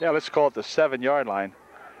 Yeah, let's call it the 7-yard line.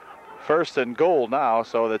 1st and goal now,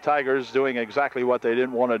 so the Tigers doing exactly what they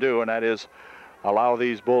didn't want to do, and that is allow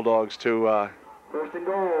these Bulldogs to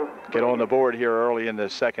get on the board here early in the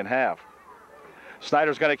second half.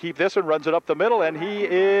 Snyder's going to keep this and runs it up the middle, and he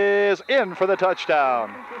is in for the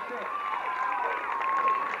touchdown.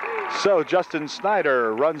 So Justin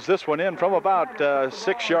Snyder runs this one in from about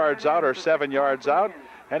 6 yards out or 7 yards out,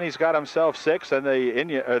 and he's got himself 6, and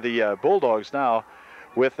the Bulldogs now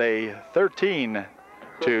with a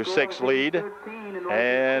 13-6 lead,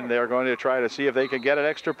 and they're going to try to see if they can get an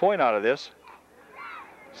extra point out of this.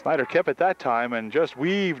 Snyder kept it that time and just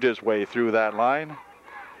weaved his way through that line.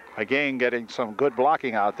 Again, getting some good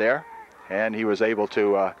blocking out there, and he was able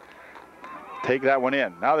to take that one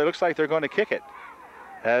in. Now it looks like they're going to kick it.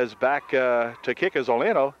 As back to kick is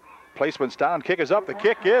Olano. Placement's down, kick is up. The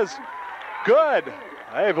kick is good,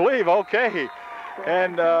 I believe. Okay.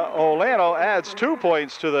 And Olano adds 2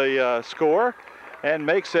 points to the score and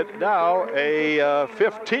makes it now a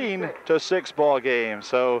 15-6 ball game.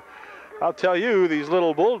 So I'll tell you, these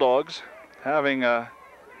little Bulldogs having a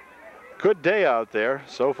good day out there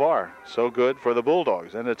so far. So good for the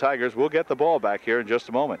Bulldogs. And the Tigers will get the ball back here in just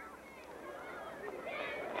a moment.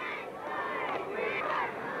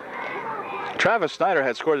 Travis Snyder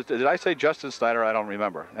had scored. Did I say Justin Snyder? I don't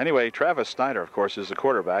remember. Anyway, Travis Snyder, of course, is the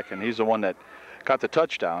quarterback, and he's the one that got the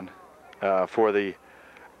touchdown for the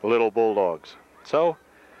little Bulldogs. So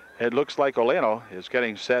it looks like Olano is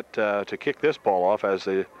getting set to kick this ball off as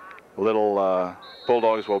the little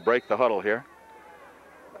Bulldogs will break the huddle here.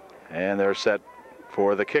 And they're set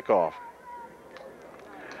for the kickoff.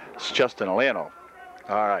 It's Justin Olano.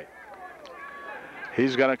 All right.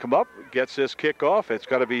 He's going to come up, gets this kick off. It's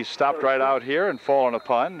going to be stopped right out here and fallen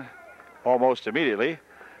upon almost immediately,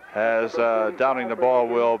 as downing the ball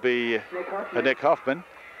will be Nick Huffman.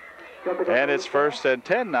 And it's 1st and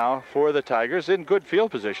 10 now for the Tigers in good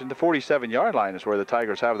field position. The 47-yard line is where the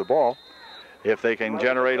Tigers have the ball. If they can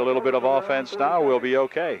generate a little bit of offense now, we'll be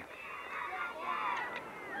okay.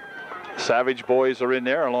 Savage boys are in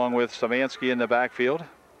there along with Samansky in the backfield.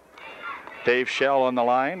 Dave Shell on the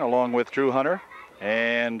line along with Drew Hunter.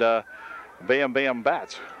 And Bam Bam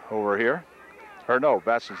Bats over here. Or no,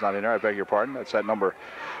 Batson's not in there, I beg your pardon. That's at number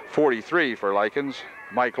 43 for Lykens,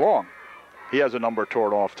 Mike Long. He has a number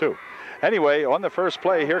torn off too. Anyway, on the first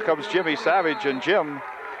play, here comes Jimmy Savage, and Jim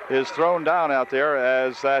is thrown down out there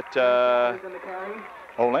as that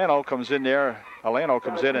Olano comes in there. Olano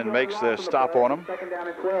comes in and makes the stop on him.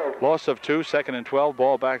 Loss of 2, 2nd and 12,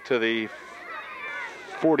 ball back to the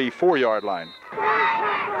 44-yard line.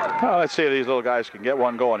 Well, let's see if these little guys can get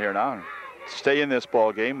one going here now. Stay in this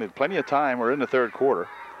ball game. There's plenty of time. We're in the 3rd quarter.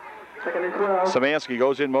 Samansky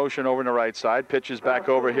goes in motion over on the right side, pitches back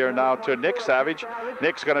over here now to Nick Savage.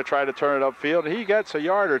 Nick's going to try to turn it upfield. He gets a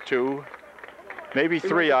yard or 2, maybe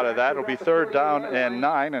 3 out of that. It'll be 3rd down and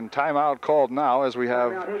 9, and timeout called now as we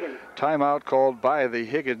have timeout called by the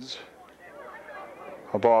Higgins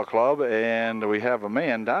ball club, and we have a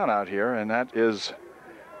man down out here, and that is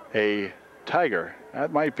a Tiger.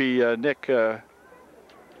 That might be Nick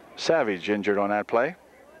Savage injured on that play.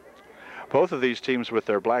 Both of these teams with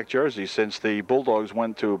their black jerseys, since the Bulldogs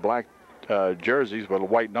went to black jerseys with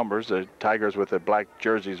white numbers, the Tigers with the black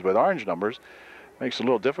jerseys with orange numbers, makes it a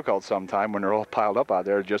little difficult sometime when they're all piled up out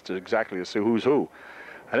there just exactly to see who's who.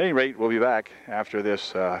 At any rate, we'll be back after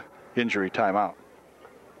this injury timeout.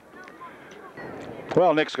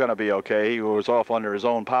 Well, Nick's going to be okay. He was off under his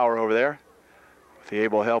own power over there with the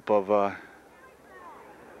able help of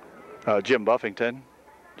Jim Buffington.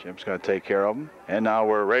 Jim's going to take care of him. And now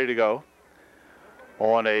we're ready to go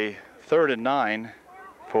on a 3rd and 9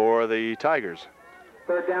 for the Tigers.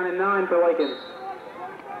 3rd down and 9 for Lykens.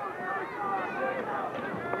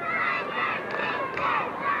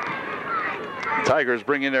 Tigers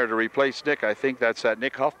bring in there to replace Nick. I think that's that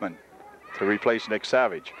Nick Huffman to replace Nick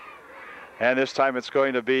Savage. And this time it's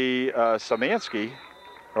going to be Samansky,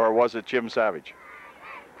 or was it Jim Savage?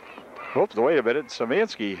 Oops, wait a minute.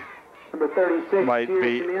 Samansky Number 36, might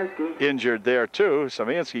be injured there too.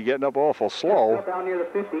 Samansky getting up awful slow. Down near the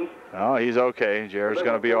 50. Oh, he's okay. Jared's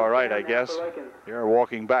going to be all right, I guess. Jared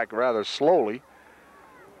walking back rather slowly.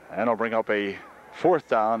 And he'll bring up a 4th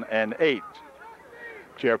down and 8.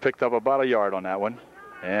 Jared picked up about a yard on that one.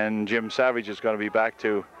 And Jim Savage is going to be back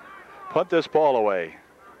to punt this ball away.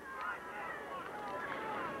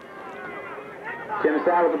 Jim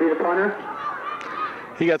Savage will be the punter.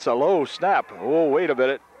 He gets a low snap. Oh, wait a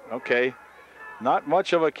minute. Okay. Not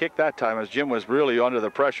much of a kick that time, as Jim was really under the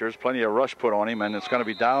pressures. Plenty of rush put on him, and it's going to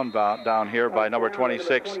be down here by number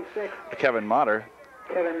 26, Kevin Motter.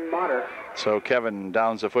 Kevin Motter. So Kevin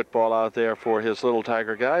downs the football out there for his little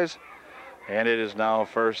Tiger guys. And it is now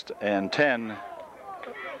 1st and 10.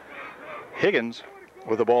 Higgins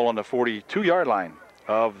with the ball on the 42-yard line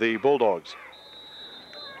of the Bulldogs.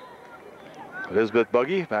 Elizabeth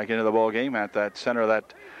Buggy back into the ball game at that center of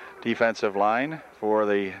that defensive line for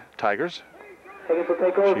the Tigers.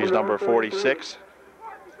 She's number 46.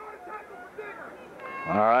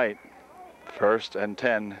 All right, 1st and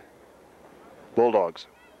 10, Bulldogs.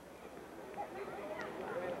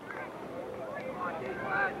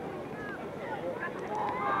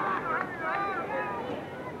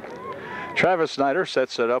 Travis Snyder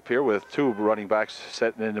sets it up here with 2 running backs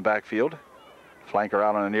setting in the backfield. Flanker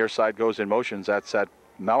out on the near side goes in motions. That's at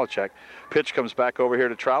Malachek. Pitch comes back over here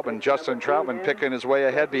to Troutman. Justin Troutman picking his way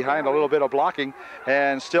ahead behind a little bit of blocking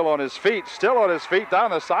and still on his feet. Down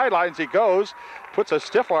the sidelines he goes. Puts a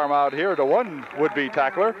stiff arm out here to one would-be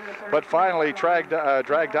tackler, but finally dragged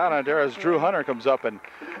down out there as Drew Hunter comes up and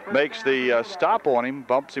makes the stop on him.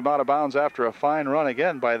 Bumps him out of bounds after a fine run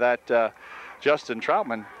again by that Justin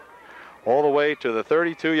Troutman. All the way to the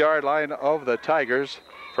 32-yard line of the Tigers.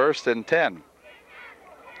 1st and 10.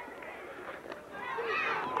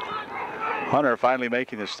 Hunter finally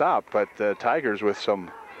making the stop, but the Tigers with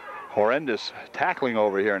some horrendous tackling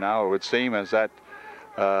over here now, it would seem, as that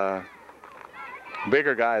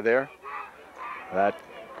bigger guy there, that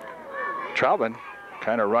Troutman,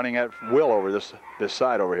 kind of running at will over this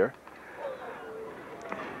side over here.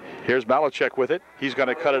 Here's Malachek with it. He's going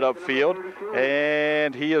to cut it upfield,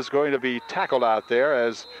 and he is going to be tackled out there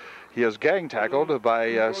as he is gang tackled by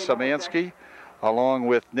Samansky along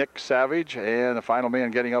with Nick Savage, and the final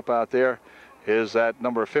man getting up out there is that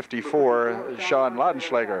number 54, Sean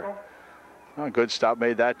Laudenschlager. A good stop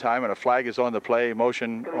made that time, and a flag is on the play.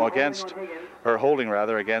 Motion against, or holding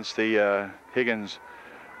rather, against the Higgins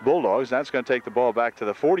Bulldogs. That's going to take the ball back to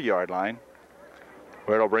the 40-yard line,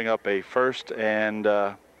 where it'll bring up a 1st and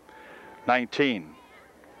 19.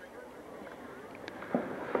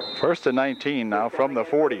 1st and 19 now from the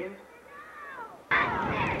 40.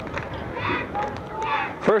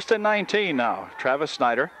 1st and 19 now. Travis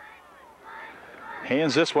Snyder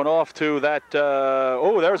hands this one off to that,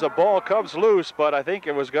 oh, there's a ball, comes loose, but I think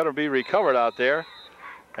it was going to be recovered out there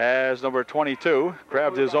as number 22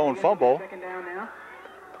 grabbed his own fumble.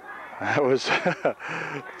 That was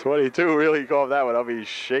 22 really called that one up. He's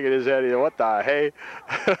shaking his head. What the hey?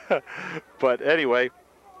 But anyway,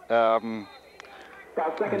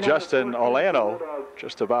 Justin Olano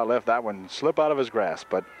just about left that one slip out of his grasp,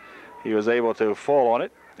 but he was able to fall on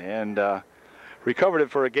it and recovered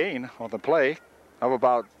it for a gain on the play of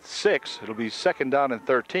about 6. It'll be 2nd down and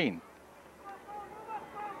 13.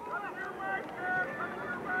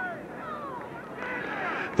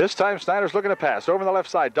 This time Snyder's looking to pass over on the left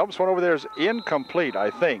side. Dumps one over there, is incomplete,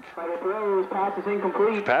 I think. Pass is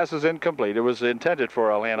incomplete. Pass is incomplete. It was intended for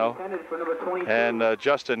Olano. And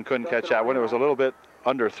Justin couldn't catch that one. It was a little bit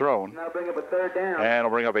underthrown. Now bring up a 3rd down. And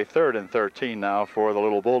it'll bring up a 3rd and 13 now for the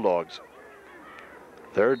little Bulldogs.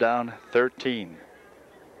 3rd down, 13.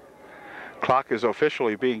 Clock is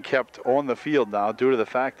officially being kept on the field now due to the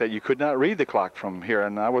fact that you could not read the clock from here,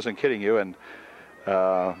 and I wasn't kidding you, and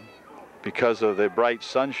because of the bright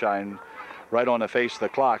sunshine right on the face of the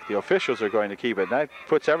clock, the officials are going to keep it. And that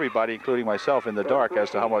puts everybody, including myself, in the dark as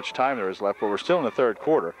to how much time there is left, but we're still in the 3rd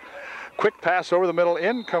quarter. Quick pass over the middle,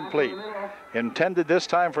 incomplete. Intended this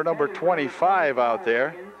time for number 25 out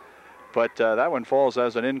there, but that one falls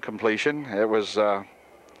as an incompletion. It was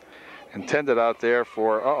intended out there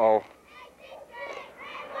for,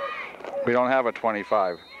 we don't have a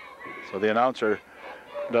 25. So the announcer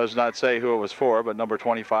does not say who it was for, but number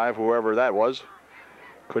 25, whoever that was,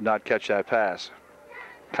 could not catch that pass.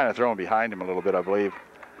 Kind of thrown behind him a little bit, I believe.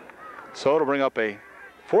 So it'll bring up a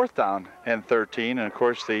 4th down and 13, and of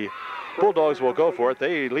course the Bulldogs will go for it.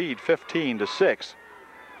 They lead 15-6.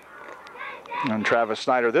 And Travis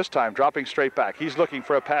Snyder this time dropping straight back. He's looking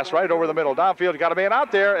for a pass right over the middle. Downfield, got a man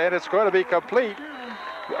out there, and it's going to be complete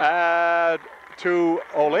to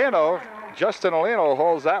Olano. Justin Olano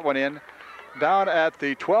holds that one in down at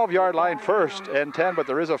the 12-yard line, 1st and 10, but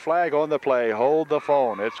there is a flag on the play. Hold the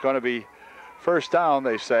phone. It's going to be 1st down,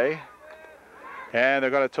 they say. And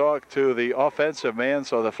they're going to talk to the offensive man,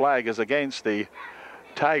 so the flag is against the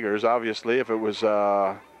Tigers. Obviously, if it was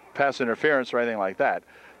pass interference or anything like that,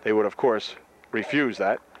 they would, of course, refuse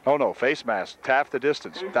that. Oh, no, face mask, half the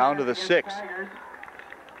distance, down to the 6.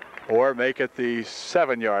 Or make it the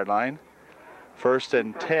 7-yard line. 1st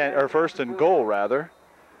and 10, or 1st and goal, rather,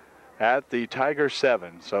 at the Tiger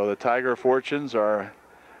 7. So the Tiger fortunes are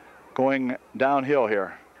going downhill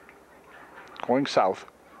here. Going south,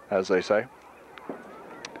 as they say.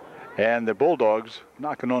 And the Bulldogs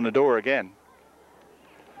knocking on the door again.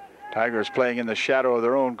 Tigers playing in the shadow of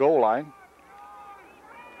their own goal line.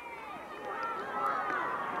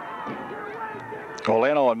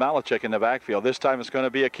 Olano and Malachik in the backfield. This time it's going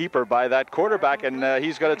to be a keeper by that quarterback, and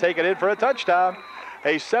he's going to take it in for a touchdown.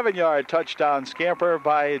 A 7-yard touchdown scamper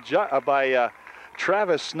by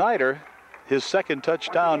Travis Snyder. His 2nd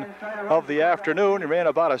touchdown of the afternoon. He ran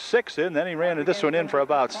about a 6 in, then he ran this one in for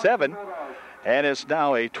about 7. And it's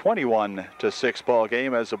now a 21-6 ball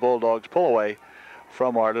game as the Bulldogs pull away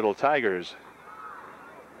from our little Tigers.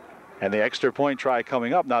 And the extra point try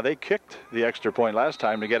coming up. Now, they kicked the extra point last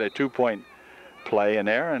time to get a 2-point play in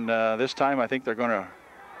there, and this time I think they're going to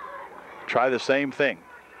try the same thing.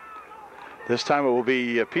 This time it will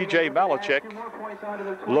be P.J. Malachik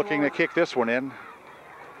looking to kick this one in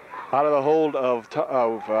out of the hold of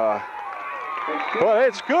well,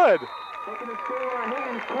 it's good.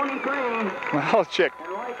 Malachik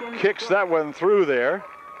kicks that one through there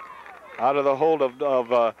out of the hold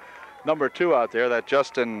of number 2 out there, that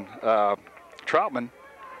Justin Troutman,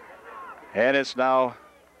 and it's now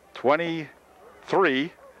 23-6,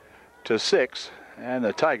 and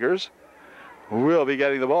the Tigers will be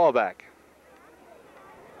getting the ball back.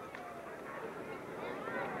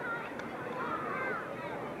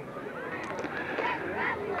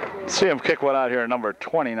 See him kick one out here, number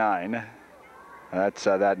 29. That's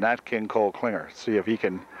that Nat King Cole Klinger. See if he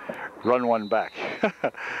can run one back.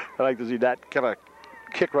 I like to see that kind of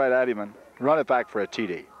kick right at him and run it back for a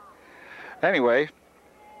TD. Anyway,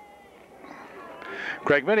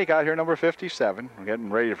 Greg Minnick out here, number 57. We're getting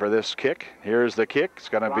ready for this kick. Here's the kick. It's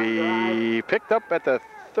going to be picked up at the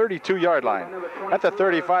 32-yard line. At the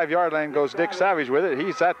 35-yard line goes Dick Savage with it.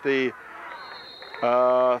 He's at the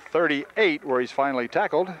 38, where he's finally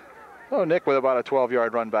tackled. Oh, Nick with about a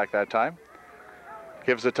 12-yard run back that time.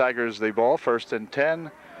 Gives the Tigers the ball, 1st and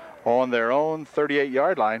 10 on their own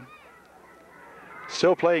 38-yard line.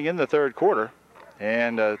 Still playing in the 3rd quarter,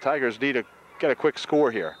 and Tigers need to get a quick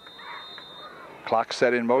score here. Clock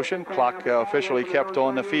set in motion, clock officially kept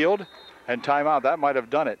on the field, and timeout, that might have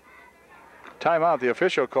done it. Timeout, the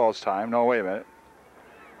official calls time. No, wait a minute.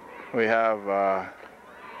 We have,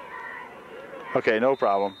 okay, no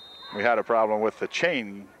problem. We had a problem with the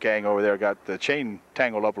chain gang over there, got the chain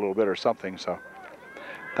tangled up a little bit or something, so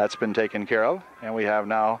that's been taken care of. And we have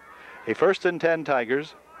now a 1st and 10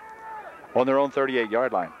 Tigers on their own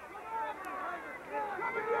 38-yard line.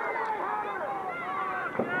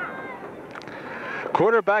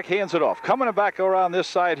 Quarterback hands it off. Coming back around this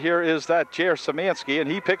side here is that Jer Szymanski, and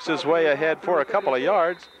he picks his way ahead for a couple of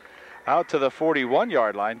yards out to the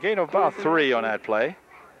 41-yard line. Gain of about 3 on that play.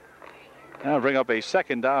 Now bring up a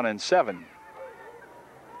 2nd down and 7.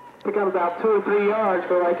 Pick up about 2 or 3 yards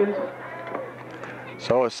for Lykens.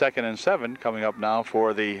 So a 2nd and 7 coming up now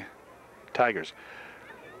for the Tigers.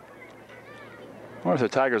 I wonder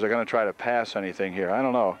if the Tigers are going to try to pass anything here. I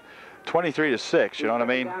don't know. 23-6, you know what I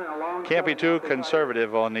mean? Can't be too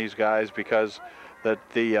conservative on these guys because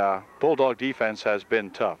the Bulldog defense has been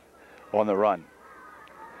tough on the run.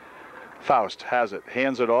 Faust has it,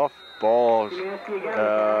 hands it off. Ball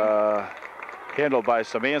handled by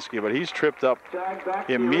Szymanski, but he's tripped up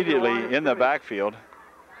immediately in the backfield.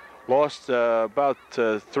 Lost about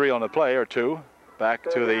 3 on the play, or 2, back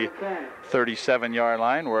to the 37-yard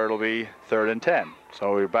line where it'll be 3rd and 10.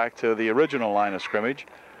 So we're back to the original line of scrimmage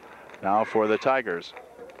now for the Tigers.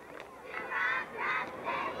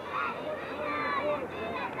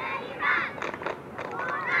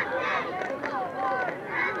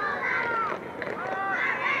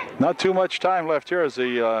 Not too much time left here as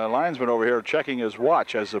the linesman over here checking his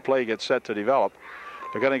watch as the play gets set to develop.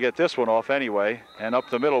 They're going to get this one off anyway, and up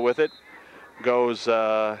the middle with it goes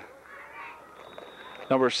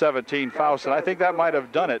number 17, Faust, and I think that might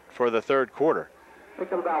have done it for the 3rd quarter.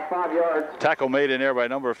 Pick up about 5 yards. Tackle made in there by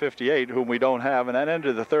number 58, whom we don't have, and that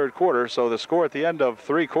ended the 3rd quarter. So the score at the end of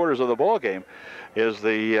 3 quarters of the ball game is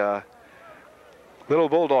the Little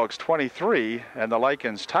Bulldogs 23 and the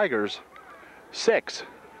Lykens Tigers 6.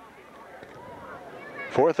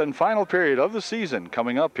 4th and final period of the season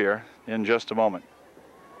coming up here in just a moment.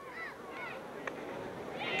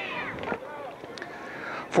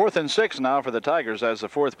 4th and 6 now for the Tigers as the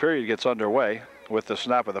 4th period gets underway with the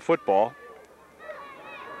snap of the football.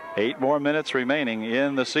 8 more minutes remaining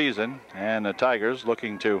in the season, and the Tigers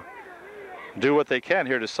looking to do what they can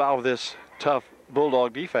here to solve this tough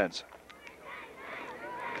Bulldog defense.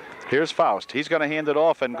 Here's Faust. He's going to hand it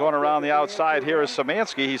off, and going around the outside here is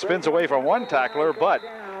Szymanski. He spins away from one tackler, but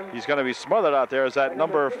he's going to be smothered out there as that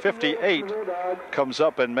number 58 comes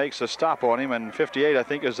up and makes a stop on him. And 58, I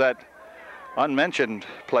think, is that unmentioned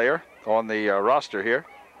player on the roster here.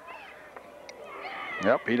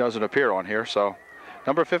 Yep, he doesn't appear on here. So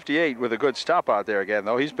number 58 with a good stop out there again,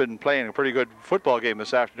 though. He's been playing a pretty good football game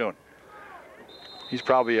this afternoon. He's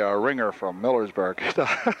probably a ringer from Millersburg.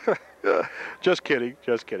 Just kidding,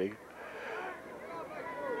 just kidding.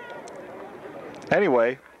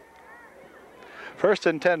 Anyway, 1st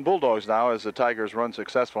and 10 Bulldogs now as the Tigers run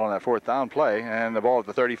successful on that 4th down play, and the ball at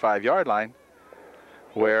the 35-yard line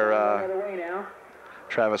where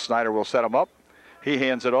Travis Snyder will set him up. He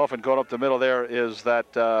hands it off, and going up the middle there is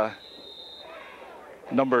that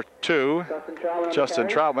number 2, Justin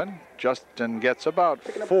Troutman. Justin gets about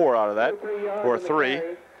 4 out of that, or 3.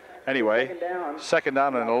 Anyway, 2nd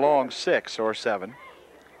down and a long 6 or 7.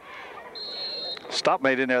 Stop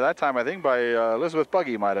made in there that time, I think, by Elizabeth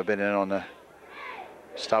Buggy might have been in on the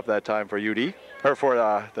stop that time for UD, or for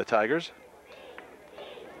the Tigers.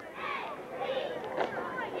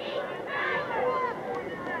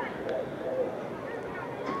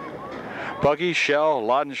 Buggy, Shell,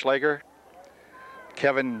 Laudenschlager,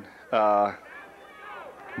 Kevin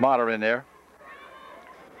Motter in there.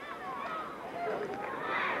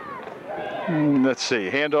 Let's see,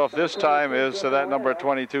 handoff this time is to that number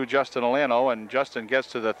 22, Justin Alano, and Justin gets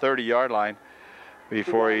to the 30-yard line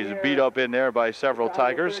before he's beat up in there by several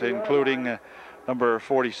Tigers, including number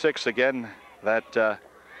 46 again, that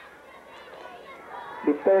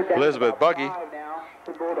Elizabeth Buggy.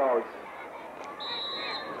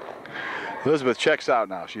 Elizabeth checks out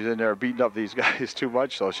now. She's in there beating up these guys too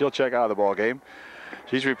much, so she'll check out of the ball game.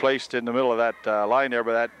 She's replaced in the middle of that line there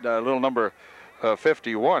by that little number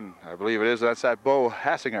 51, I believe it is. That's that Bo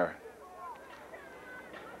Hassinger.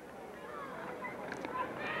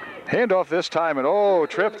 Handoff this time, and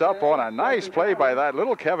tripped up on a nice play by that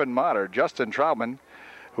little Kevin Motter, Justin Troutman,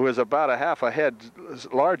 who is about a half a head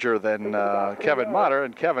larger than Kevin Motter,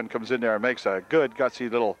 and Kevin comes in there and makes a good gutsy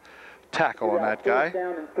little tackle on that guy.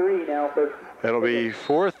 It'll be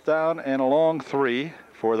 4th down and a long 3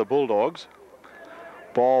 for the Bulldogs.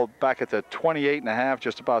 Ball back at the 28.5,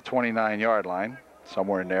 just about 29-yard line,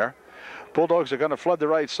 somewhere in there. Bulldogs are going to flood the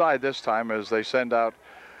right side this time as they send out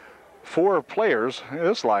 4 players in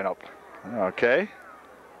this lineup. Okay,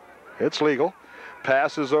 it's legal.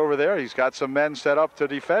 Passes over there. He's got some men set up to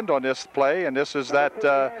defend on this play, and this is that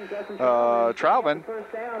Troutman,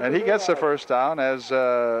 and he gets the first down as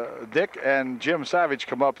Dick and Jim Savage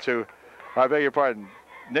come up to, I beg your pardon,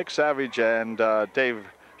 Nick Savage and Dave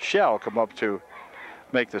Shell come up to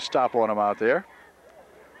make the stop on him out there.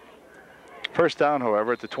 First down,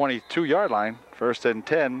 however, at the 22-yard line, 1st and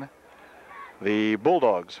 10, the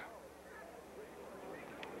Bulldogs.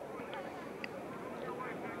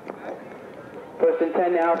 First and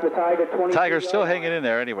 10 now for the Tigers. Tigers still hanging in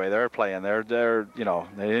there anyway. They're playing. They're you know,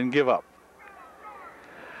 they didn't give up.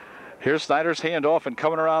 Here's Snyder's handoff, and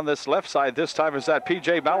coming around this left side this time is that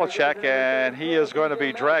P.J. Malachek, and he is going to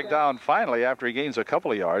be dragged down finally after he gains a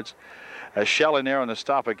couple of yards. A Shell in there on the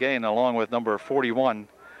stop again, along with number 41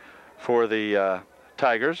 for the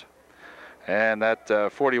Tigers. And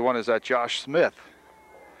that 41 is that Josh Smith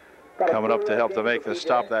coming up to help to make the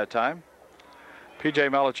stop that time. P.J.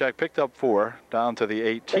 Malachek picked up 4 down to the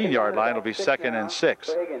 18-yard line. It'll be 2nd and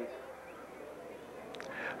 6.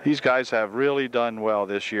 These guys have really done well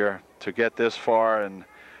this year to get this far and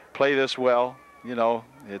play this well. You know,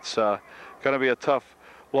 it's going to be a tough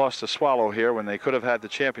loss to swallow here when they could have had the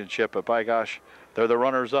championship, but by gosh, they're the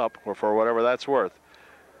runners-up, or for whatever that's worth.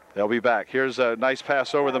 They'll be back. Here's a nice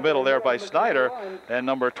pass over the middle there by Snyder, and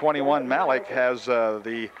number 21 Malik has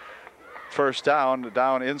the first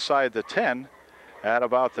down inside the 10. At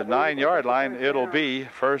about the 9-yard line, it'll be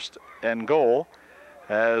 1st and goal.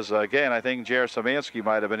 As again, I think Jer Szymanski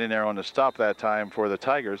might have been in there on the stop that time for the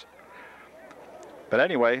Tigers. But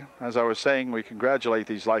anyway, as I was saying, we congratulate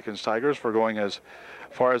these Lykens Tigers for going as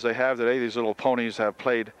far as they have today. These little ponies have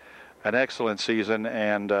played an excellent season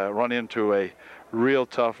and run into a real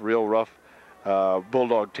tough, real rough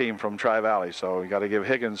Bulldog team from Tri-Valley. So you got to give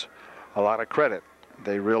Higgins a lot of credit.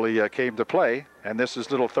 They really came to play, and this is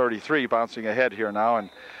little 33 bouncing ahead here now and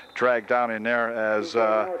dragged down in there as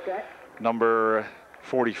number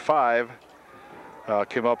 45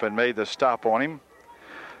 came up and made the stop on him,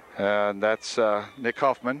 and that's Nick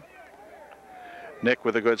Huffman. Nick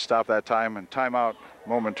with a good stop that time, and timeout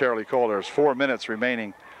momentarily called. There's 4 minutes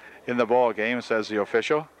remaining in the ball game, says the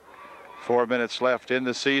official. 4 minutes left in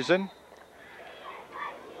the season.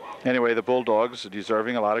 Anyway, the Bulldogs are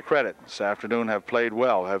deserving a lot of credit this afternoon, have played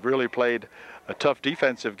well, have really played a tough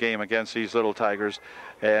defensive game against these little Tigers,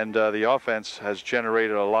 and the offense has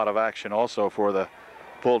generated a lot of action also for the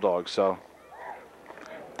Bulldogs, so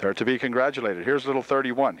they're to be congratulated. Here's little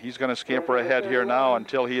 31. He's going to scamper ahead here now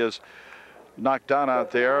until he is knocked down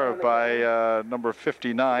out there by number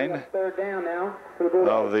 59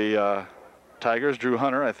 of the Tigers, Drew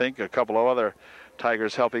Hunter. I think a couple of other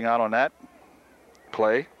Tigers helping out on that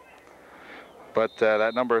play. But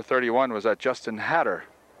that number 31 was that Justin Hatter.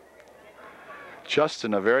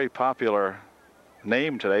 Justin, a very popular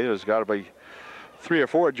name today. There's got to be 3 or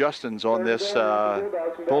 4 Justins on this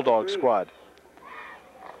Bulldog squad.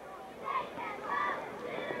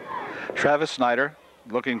 Travis Snyder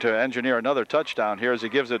looking to engineer another touchdown here as he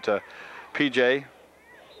gives it to P.J.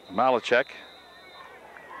 Malachek.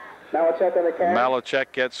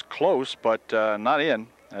 Malachek gets close, but not in,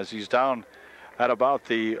 as he's down at about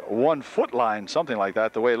the 1 foot line, something like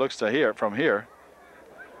that, the way it looks to here from here.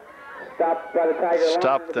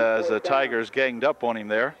 Stopped as the Tigers ganged up on him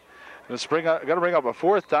there. Got to bring up a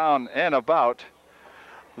 4th down and about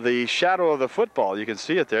the shadow of the football. You can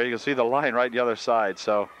see it there. You can see the line right the other side.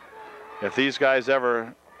 So if these guys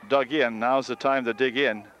ever dug in, now's the time to dig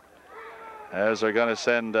in, as they're going to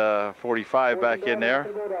send 45 back in there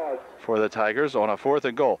for the Tigers on a 4th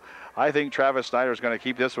and goal. I think Travis Snyder is going to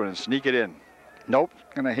keep this one and sneak it in. Nope,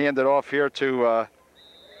 going to hand it off here to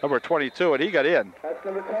number 22, and he got in. That's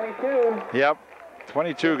number 22. Yep,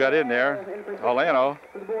 22 got in there. Olano,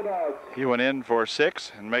 he went in for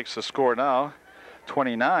 6 and makes the score now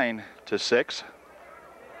 29-6.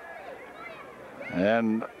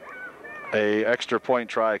 And a extra point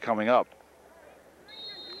try coming up.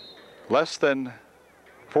 Less than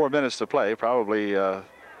 4 minutes to play, probably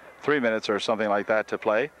 3 minutes or something like that to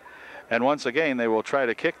play. And once again, they will try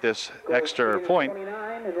to kick this extra point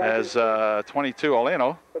as 22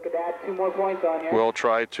 Olano will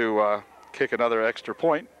try to kick another extra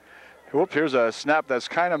point. Whoop, here's a snap that's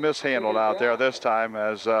kind of mishandled out there this time,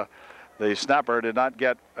 as the snapper did not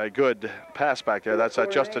get a good pass back there. That's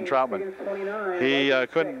Justin Troutman. He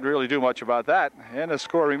couldn't really do much about that, and the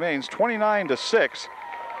score remains 29-6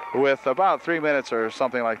 with about 3 minutes or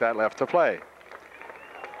something like that left to play.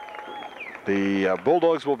 The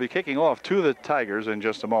Bulldogs will be kicking off to the Tigers in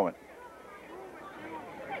just a moment.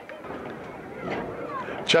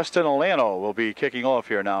 Justin Alano will be kicking off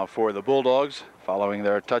here now for the Bulldogs following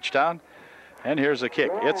their touchdown. And here's a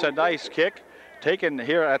kick. It's a nice kick taken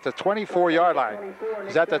here at the 24-yard line.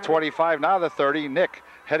 He's at the 25, now the 30. Nick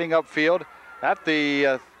heading upfield at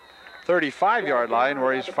the 35-yard line,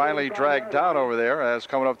 where he's finally dragged down over there. As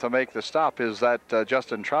coming up to make the stop is that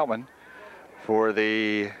Justin Troutman for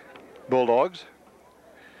the Bulldogs.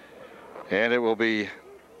 And it will be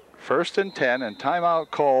 1st and 10, and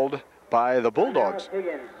timeout called by the Bulldogs.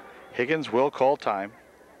 Higgins will call time.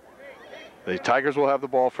 The Tigers will have the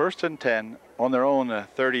ball 1st and 10 on their own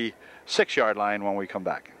 36-yard line when we come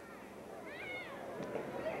back.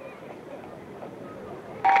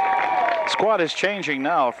 Squad is changing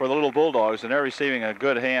now for the little Bulldogs, and they're receiving a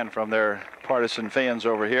good hand from their partisan fans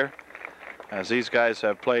over here, as these guys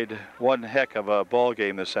have played one heck of a ball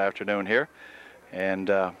game this afternoon here.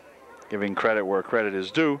 And giving credit where credit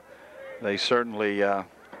is due, they certainly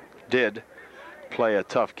did play a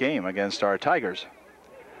tough game against our Tigers.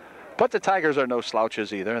 But the Tigers are no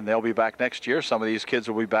slouches either, and they'll be back next year. Some of these kids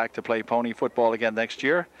will be back to play pony football again next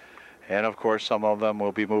year. And of course, some of them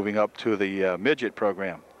will be moving up to the midget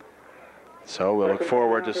program. So we'll look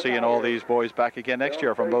forward to seeing all these boys back again next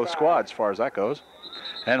year from both squads, as far as that goes.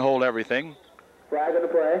 And hold everything. Flag on the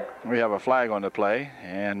play. We have a flag on the play,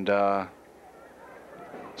 and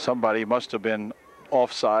somebody must have been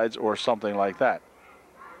offsides or something like that.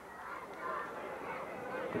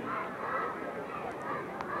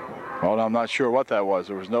 Well, I'm not sure what that was.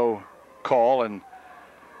 There was no call, and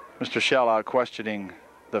Mr. Shallout questioning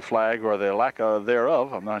the flag or the lack of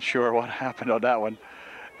thereof. I'm not sure what happened on that one.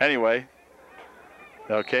 Anyway,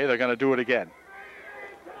 okay, they're going to do it again.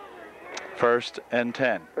 1st and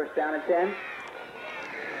 10. 1st down and 10.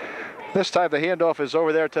 This time the handoff is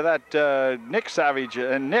over there to that Nick Savage,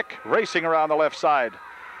 and Nick racing around the left side,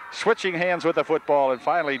 switching hands with the football, and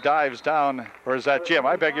finally dives down. Or is that Jim?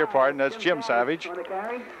 I beg your pardon. That's Jim Savage.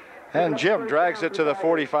 And Jim drags it to the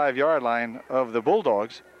 45-yard line of the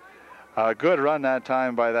Bulldogs. A good run that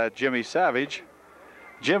time by that Jimmy Savage.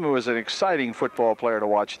 Jim was an exciting football player to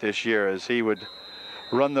watch this year, as he would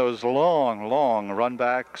run those long run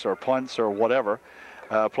backs or punts or whatever,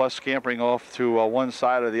 plus scampering off to one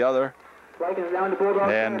side or the other.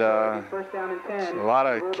 And a lot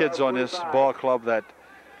of kids on this ball club that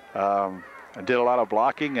did a lot of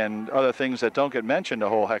blocking and other things that don't get mentioned a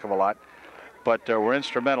whole heck of a lot, but were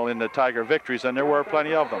instrumental in the Tiger victories, and there were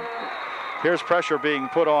plenty of them. Here's pressure being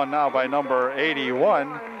put on now by number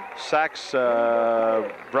 81, sacks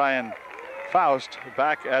Brian Faust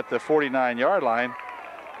back at the 49-yard line.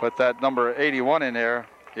 But that number 81 in there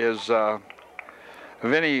is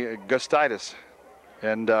Vinny Gustitis,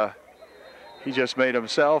 and he just made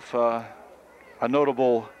himself a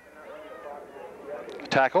notable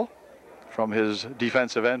tackle from his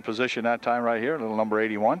defensive end position that time right here, little number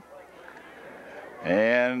 81.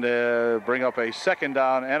 And bring up a 2nd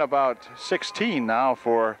down and about 16 now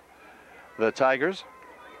for the Tigers.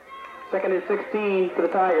 2nd and 16 for the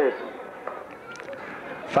Tigers.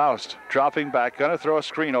 Faust dropping back, going to throw a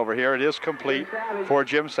screen over here. It is complete for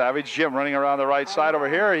Jim Savage. Jim running around the right side over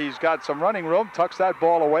here. He's got some running room, tucks that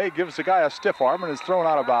ball away, gives the guy a stiff arm, and is thrown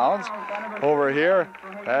out of bounds over here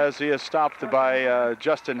as he is stopped by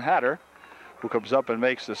Justin Hatter, who comes up and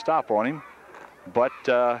makes the stop on him. But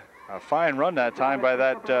a fine run that time by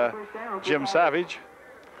that Jim Savage.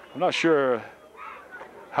 I'm not sure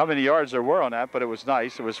how many yards there were on that, but it was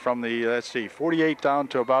nice. It was from the, let's see, 48 down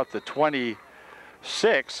to about the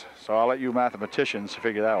 26. So I'll let you mathematicians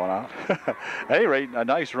figure that one out. At any rate, a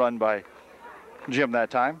nice run by Jim that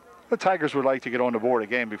time. The Tigers would like to get on the board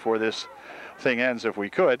again before this thing ends if we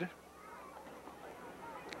could.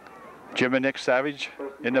 Jim and Nick Savage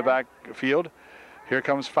in the backfield. Here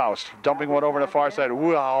comes Faust, dumping one over the far side.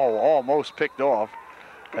 Wow, almost picked off,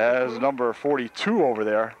 as number 42 over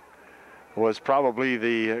there was probably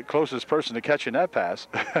the closest person to catching that pass.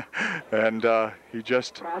 And he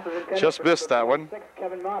just missed that one.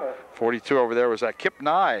 42 over there was that Kip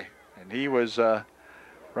Nye, and he was right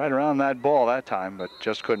around that ball that time, but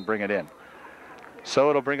just couldn't bring it in. So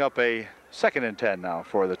it'll bring up a 2nd and 10 now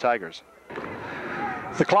for the Tigers.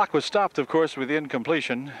 The clock was stopped, of course, with the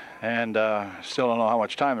incompletion, and still don't know how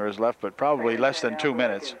much time there is left, but probably less than 2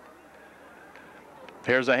 minutes.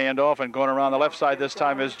 Here's a handoff, and going around the left side this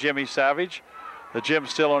time is Jimmy Savage. The Jim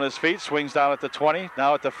still on his feet, swings down at the 20,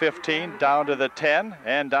 now at the 15, down to the 10,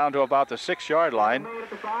 and down to about the 6-yard line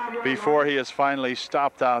before he is finally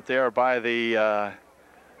stopped out there by the a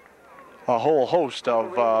whole host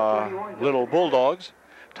of little Bulldogs.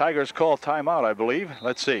 Tigers call timeout, I believe.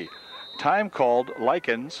 Let's see. Time called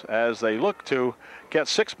Lykens as they look to get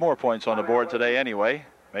 6 more points on the board today anyway,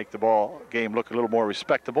 make the ball game look a little more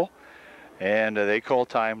respectable. And they call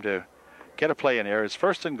time to get a play in here. It's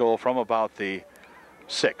 1st and goal from about the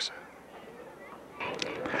 6.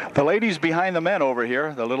 The ladies behind the men over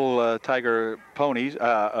here, the little Tiger ponies,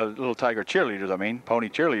 little Tiger cheerleaders, I mean, pony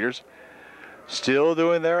cheerleaders, still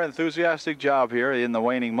doing their enthusiastic job here in the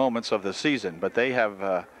waning moments of the season. But they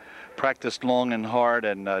have practiced long and hard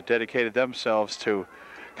and dedicated themselves to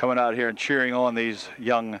coming out here and cheering on these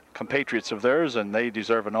young compatriots of theirs, and they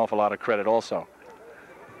deserve an awful lot of credit also.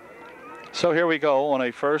 So here we go on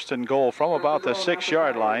a 1st and goal from about the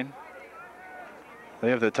 6-yard line.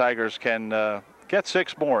 If the Tigers can get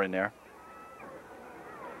 6 more in there.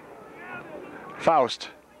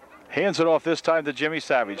 Faust hands it off this time to Jimmy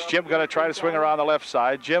Savage. Jim going to try to swing around the left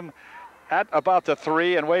side. Jim at about the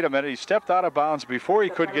 3, and wait a minute, he stepped out of bounds before he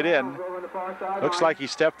could get in. Looks like he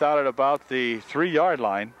stepped out at about the 3-yard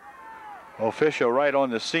line. Official right on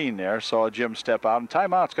the scene there saw Jim step out, and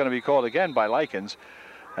timeout's going to be called again by Lykens,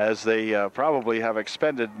 as they probably have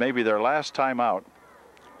expended maybe their last timeout.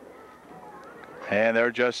 And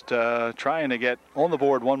they're just trying to get on the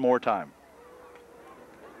board one more time.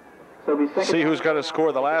 See who's going to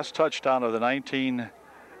score the last touchdown of the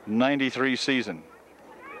 1993 season.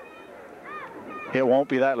 It won't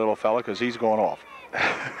be that little fella because he's going off.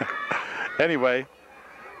 Anyway,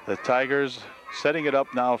 the Tigers setting it up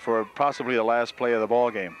now for possibly the last play of the ball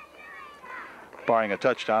game, barring a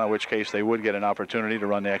touchdown, in which case they would get an opportunity to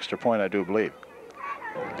run the extra point, I do believe.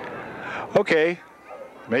 Okay,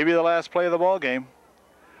 maybe the last play of the ball game.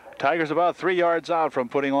 Tigers about 3 yards out from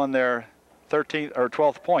putting on their 13th or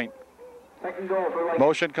 12th point.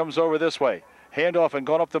 Motion comes over this way. Handoff, and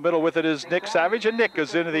going up the middle with it is Nick Savage, and Nick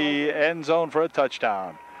goes into the end zone for a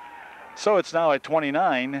touchdown. So it's now a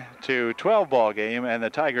 29-12 ball game, and the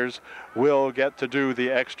Tigers will get to do the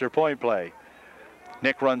extra point play.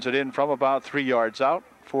 Nick runs it in from about 3 yards out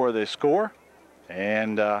for the score,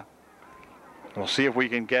 and we'll see if we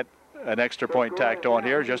can get an extra point tacked on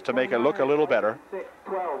here just to make it look a little better.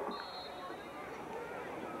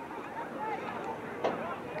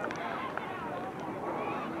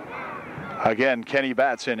 Again, Kenny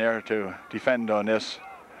Batts in there to defend on this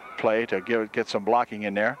play, to get some blocking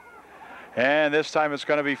in there. And this time it's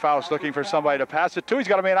going to be Faust looking for somebody to pass it to. He's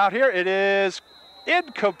got a man out here. It is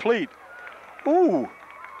incomplete. Ooh.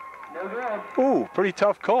 Ooh, pretty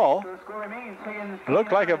tough call.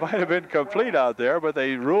 Looked like it might have been complete out there, but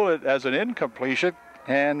they rule it as an incompletion.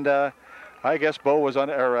 And I guess Bo was on,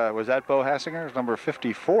 or was that Bo Hassinger? Number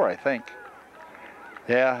 54, I think.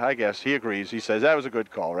 Yeah, I guess he agrees. He says that was a good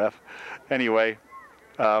call, ref. Anyway,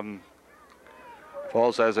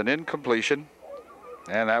 falls as an incompletion,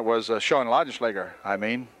 and that was Sean Lodgeschlager. I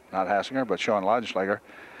mean, not Hassinger, but Sean Lodgeschlager.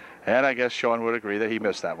 And I guess Sean would agree that he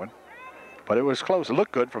missed that one. But it was close. It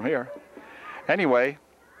looked good from here. Anyway,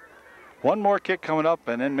 one more kick coming up,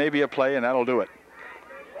 and then maybe a play, and that'll do it.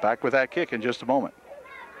 Back with that kick in just a moment.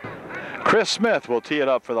 Chris Smith will tee it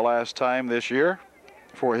up for the last time this year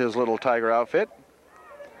for his little Tiger outfit,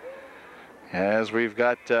 as we've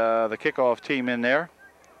got the kickoff team in there.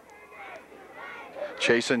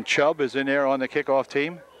 Jason Chubb is in there on the kickoff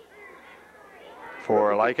team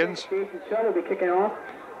for Lykens. Jason Chubb will be kicking off.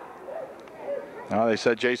 No, they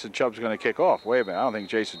said Jason Chubb's going to kick off. Wait a minute, I don't think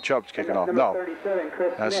Jason Chubb's kicking off. No,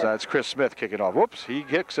 that's Chris Smith kicking off. Whoops, he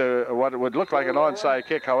kicks what would look like an onside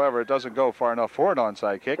kick. However, it doesn't go far enough for an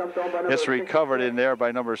onside kick. It's recovered in there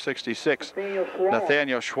by number 66,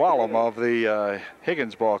 Nathaniel Schwalom of the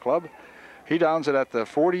Higgins Ball Club. He downs it at the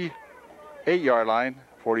 48-yard line,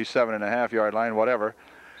 47.5-yard line, whatever.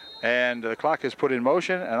 And the clock is put in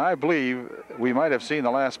motion, and I believe we might have seen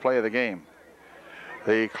the last play of the game.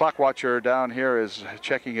 The clock watcher down here is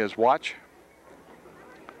checking his watch,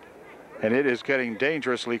 and it is getting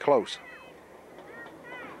dangerously close.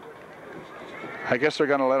 I guess they're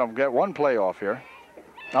going to let him get one play off here.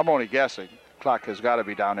 I'm only guessing. Clock has got to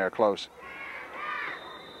be down there close.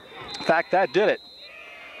 In fact, that did it.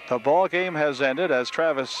 The ball game has ended, as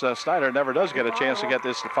Travis Snyder never does get a chance to get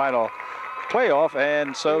this final playoff,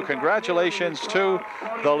 and so congratulations to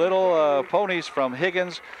the little ponies from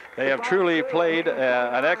Higgins. They have truly played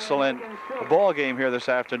an excellent ball game here this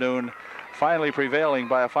afternoon, finally prevailing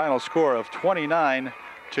by a final score of 29-12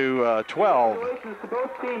 to 12. Congratulations to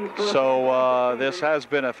both teams for So this has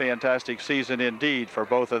been a fantastic season indeed for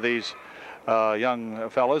both of these young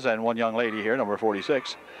fellas and one young lady here, number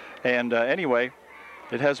 46. And anyway,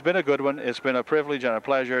 it has been a good one. It's been a privilege and a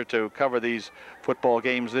pleasure to cover these football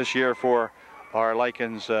games this year for our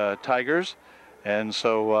Lykens Tigers. And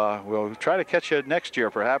so we'll try to catch you next year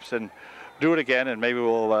perhaps and do it again, and maybe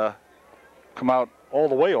we'll come out all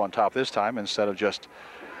the way on top this time instead of just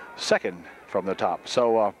second from the top.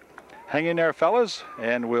 So hang in there, fellas,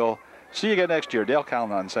 and we'll see you again next year. Dale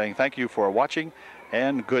Calnan saying thank you for watching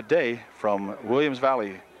and good day from Williams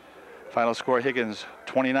Valley. Final score, Higgins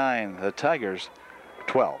 29, the Tigers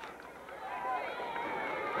 12.